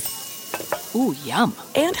tables. Ooh, yum.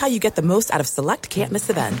 And how you get the most out of select can't-miss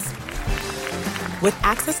events. With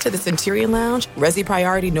access to the Centurion Lounge, Resi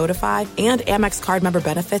Priority Notified, and Amex card member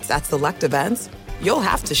benefits at select events, you'll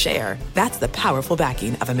have to share. That's the powerful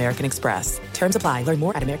backing of American Express. Terms apply. Learn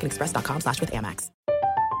more at americanexpress.com/withAmex.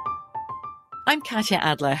 I'm Katya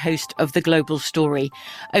Adler, host of The Global Story.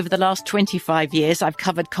 Over the last 25 years, I've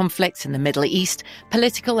covered conflicts in the Middle East,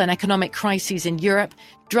 political and economic crises in Europe,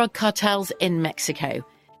 drug cartels in Mexico.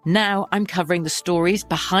 Now I'm covering the stories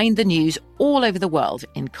behind the news all over the world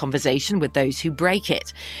in conversation with those who break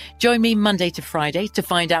it. Join me Monday to Friday to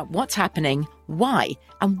find out what's happening, why,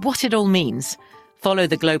 and what it all means. Follow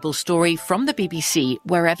The Global Story from the BBC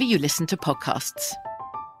wherever you listen to podcasts.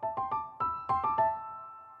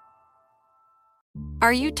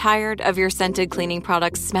 Are you tired of your scented cleaning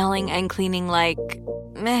products smelling and cleaning like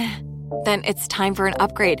meh? Then it's time for an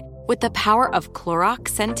upgrade with the power of Clorox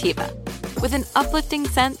Scentiva. With an uplifting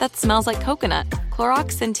scent that smells like coconut,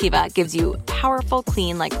 Clorox Scentiva gives you powerful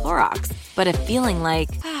clean like Clorox, but a feeling like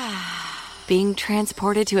being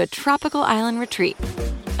transported to a tropical island retreat.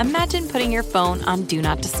 Imagine putting your phone on Do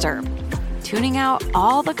Not Disturb, tuning out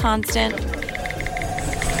all the constant,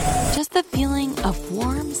 just the feeling of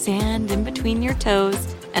warm sand in between your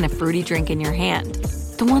toes and a fruity drink in your hand.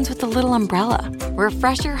 The ones with the little umbrella.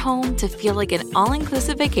 Refresh your home to feel like an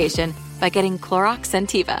all-inclusive vacation by getting Clorox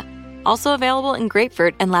Scentiva. Also available in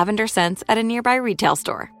grapefruit and lavender scents at a nearby retail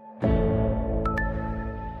store.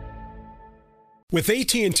 With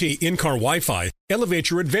AT&T in-car Wi-Fi, elevate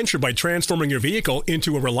your adventure by transforming your vehicle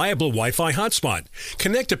into a reliable Wi-Fi hotspot.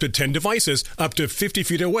 Connect up to 10 devices up to 50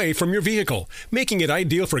 feet away from your vehicle, making it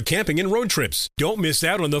ideal for camping and road trips. Don't miss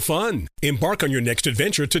out on the fun. Embark on your next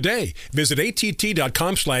adventure today. Visit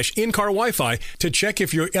att.com/in-car Wi-Fi to check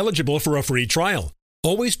if you're eligible for a free trial.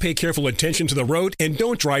 Always pay careful attention to the road and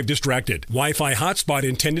don't drive distracted. Wi-Fi hotspot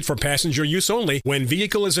intended for passenger use only when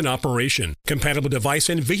vehicle is in operation. Compatible device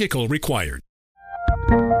and vehicle required.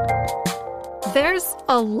 There's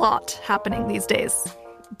a lot happening these days,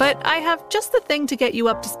 but I have just the thing to get you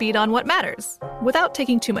up to speed on what matters without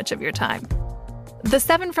taking too much of your time. The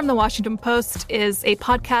 7 from the Washington Post is a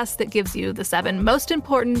podcast that gives you the 7 most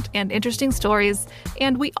important and interesting stories,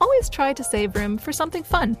 and we always try to save room for something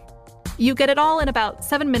fun. You get it all in about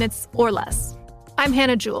 7 minutes or less. I'm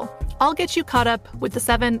Hannah Jewell. I'll get you caught up with the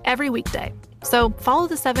 7 every weekday. So follow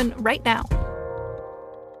the 7 right now.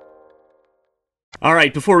 All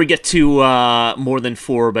right, before we get to more than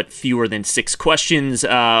 4 but fewer than 6 questions,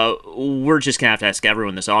 we're just going to have to ask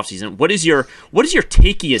everyone this offseason, what is your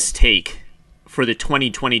takiest take for the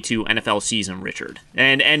 2022 NFL season, Richard?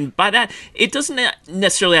 And by that, it doesn't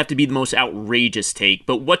necessarily have to be the most outrageous take,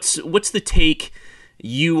 but what's the take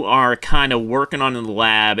you are kind of working on in the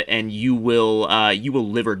lab and you will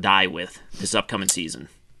live or die with this upcoming season?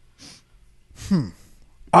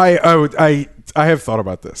 I have thought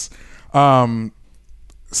about this.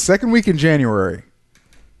 Second week in January,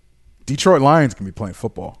 Detroit Lions can be playing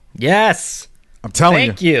football. Yes. I'm telling you.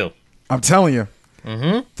 Thank you. I'm telling you.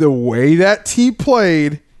 Mm-hmm. The way that team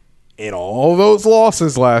played in all those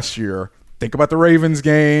losses last year, think about the Ravens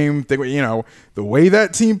game, the way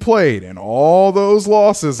that team played in all those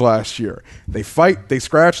losses last year. They fight, they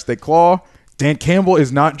scratch, they claw. Dan Campbell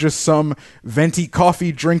is not just some venti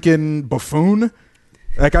coffee drinking buffoon.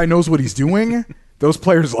 That guy knows what he's doing. Those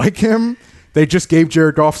players like him. They just gave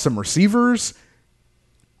Jared Goff some receivers.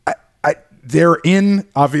 They're in,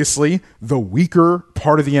 obviously, the weaker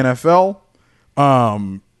part of the NFL.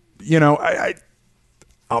 I'm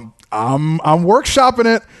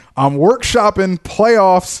workshopping it. I'm workshopping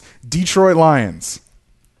playoffs, Detroit Lions.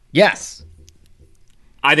 Yes.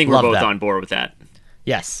 I think we're both on board with that.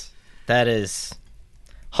 Yes. That is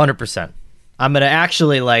 100%. I'm going to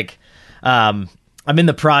actually I'm in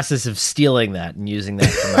the process of stealing that and using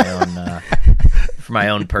that for my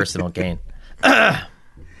own personal gain.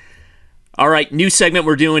 All right, new segment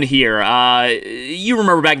we're doing here. You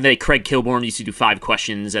remember back in the day, Craig Kilborn used to do 5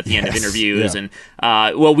 questions at the end of interviews, and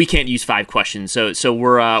we can't use 5 questions, so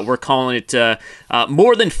we're calling it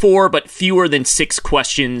more than 4, but fewer than 6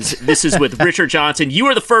 questions. This is with Richard Johnson. You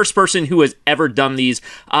are the first person who has ever done these.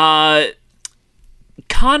 Connor,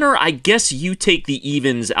 I guess you take the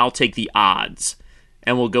evens, I'll take the odds,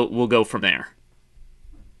 and we'll go from there.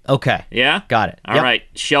 Okay. Yeah? Got it. All right.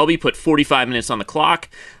 Shelby put 45 minutes on the clock.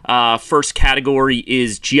 First category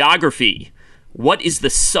is geography. What is the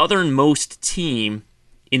southernmost team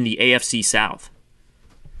in the AFC South?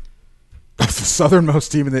 The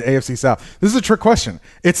southernmost team in the AFC South. This is a trick question.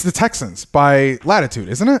 It's the Texans by latitude,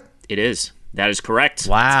 isn't it? It is. That is correct.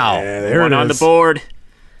 Wow. Yeah, there One it on is. the board.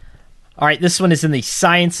 All right, this one is in the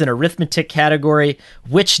science and arithmetic category.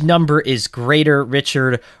 Which number is greater,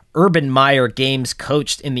 Richard? Urban Meyer games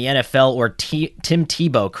coached in the NFL or Tim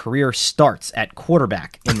Tebow career starts at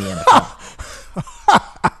quarterback in the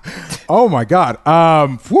NFL? Oh, my God.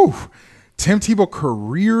 Tim Tebow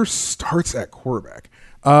career starts at quarterback.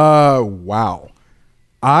 Wow.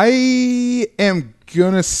 I am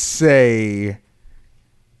going to say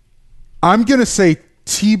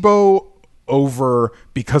Tebow over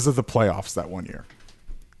because of the playoffs that one year.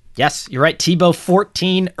 Yes, you're right. Tebow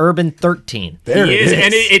 14, Urban 13. There it is.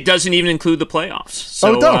 And it doesn't even include the playoffs.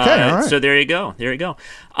 So, okay, all right. So there you go.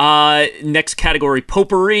 Next category,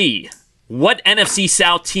 potpourri. What NFC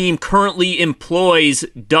South team currently employs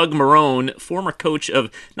Doug Marrone, former coach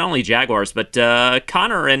of not only Jaguars, but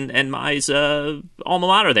Connor and my alma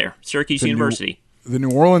mater there, Syracuse University. The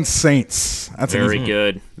New Orleans Saints. That's very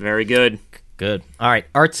good. Very good. Good. All right.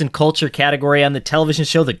 Arts and culture category on the television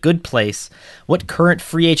show The Good Place. What current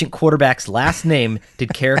free agent quarterback's last name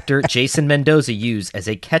did character Jason Mendoza use as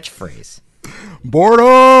a catchphrase?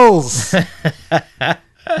 Bortles.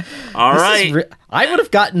 All right. I would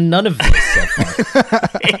have gotten none of this so far.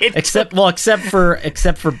 except for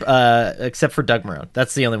Doug Marrone.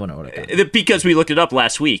 That's the only one I would have gotten. Because we looked it up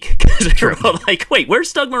last week. Because we're all like, wait,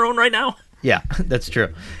 where's Doug Marrone right now? Yeah, that's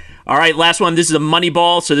true. All right, last one. This is a money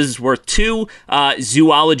ball, so this is worth 2.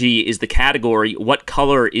 Zoology is the category. What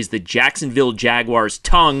color is the Jacksonville Jaguars'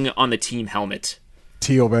 tongue on the team helmet?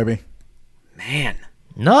 Teal, baby. Man.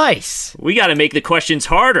 Nice. We got to make the questions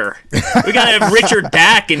harder. We got to have Richard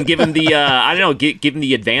back and give him the, give him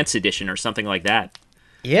the advanced edition or something like that.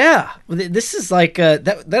 Yeah, this is like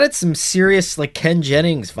that had some serious like Ken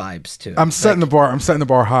Jennings vibes to it. I'm setting the bar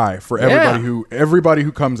high for everybody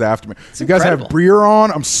who comes after me. It's you guys incredible. have Breer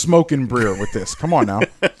on. I'm smoking Breer with this. Come on now.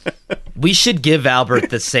 We should give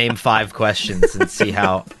Albert the same 5 questions and see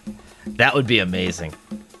how that would be amazing.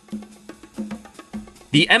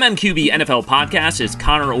 The MMQB NFL podcast is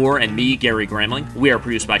Connor Orr and me, Gary Gramling. We are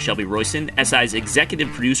produced by Shelby Royston. SI's executive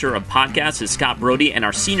producer of podcasts is Scott Brody, and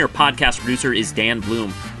our senior podcast producer is Dan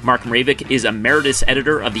Bloom. Mark Mravik is emeritus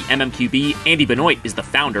editor of the MMQB. Andy Benoit is the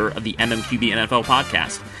founder of the MMQB NFL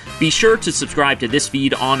podcast. Be sure to subscribe to this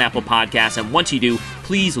feed on Apple Podcasts, and once you do,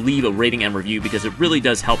 please leave a rating and review because it really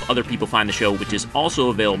does help other people find the show, which is also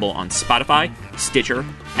available on Spotify, Stitcher,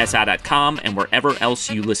 SI.com, and wherever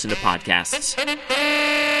else you listen to podcasts.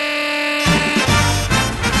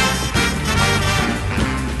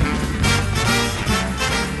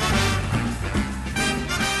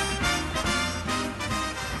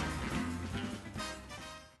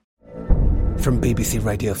 From BBC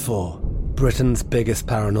Radio 4, Britain's biggest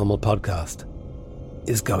paranormal podcast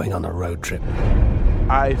is going on a road trip.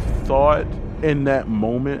 I thought in that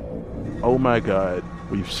moment, oh my God,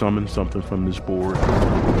 we've summoned something from this board.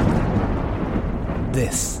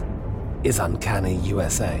 This is Uncanny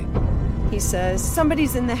USA. He says,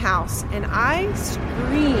 somebody's in the house, and I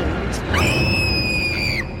screamed.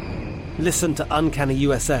 Listen to Uncanny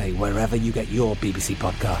USA wherever you get your BBC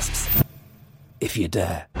podcasts, if you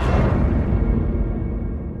dare.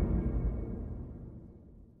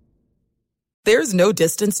 There's no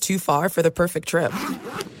distance too far for the perfect trip.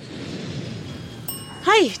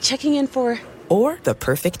 Hi, checking in for... Or the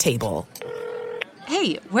perfect table.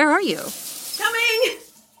 Hey, where are you?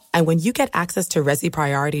 And when you get access to Resi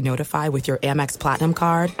Priority Notify with your Amex Platinum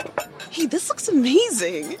card... Hey, this looks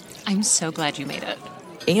amazing. I'm so glad you made it.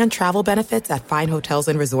 And travel benefits at fine hotels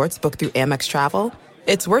and resorts booked through Amex Travel,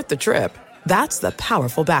 it's worth the trip. That's the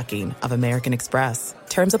powerful backing of American Express.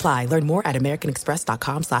 Terms apply. Learn more at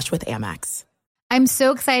americanexpress.com/withAmex. I'm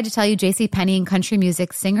so excited to tell you JCPenney and country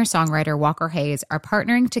music singer-songwriter Walker Hayes are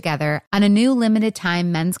partnering together on a new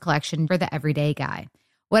limited-time men's collection for the everyday guy.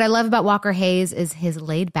 What I love about Walker Hayes is his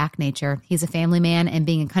laid-back nature. He's a family man, and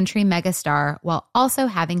being a country megastar while also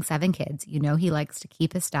having 7 kids, you know he likes to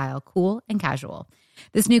keep his style cool and casual.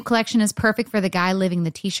 This new collection is perfect for the guy living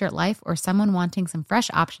the t-shirt life or someone wanting some fresh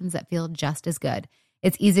options that feel just as good.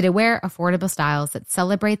 It's easy to wear, affordable styles that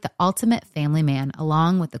celebrate the ultimate family man,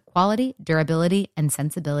 along with the quality, durability, and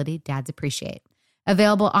sensibility dads appreciate.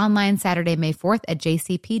 Available online Saturday, May 4th at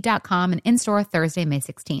jcp.com and in-store Thursday, May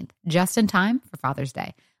 16th. Just in time for Father's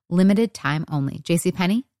Day. Limited time only.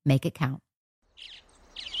 JCPenney, make it count.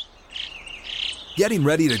 Getting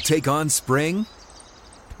ready to take on spring?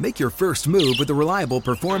 Make your first move with the reliable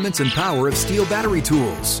performance and power of Steel battery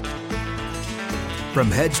tools. From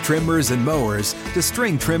hedge trimmers and mowers to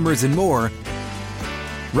string trimmers and more,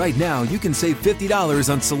 right now you can save $50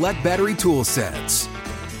 on select battery tool sets.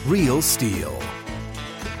 Real Steel.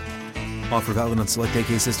 Offer valid on select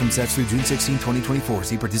AK system sets through June 16, 2024.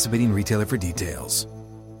 See participating retailer for details.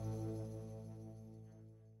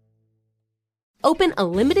 Open a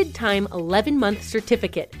limited-time 11-month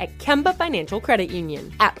certificate at Kemba Financial Credit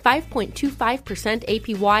Union. At 5.25%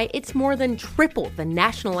 APY, it's more than triple the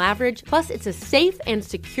national average, plus it's a safe and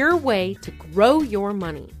secure way to grow your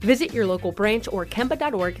money. Visit your local branch or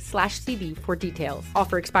kemba.org/cd for details.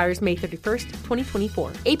 Offer expires May 31st,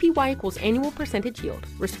 2024. APY equals annual percentage yield.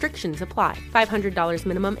 Restrictions apply. $500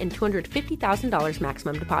 minimum and $250,000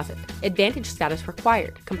 maximum deposit. Advantage status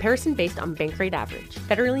required. Comparison based on bank rate average.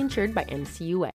 Federally insured by NCUA.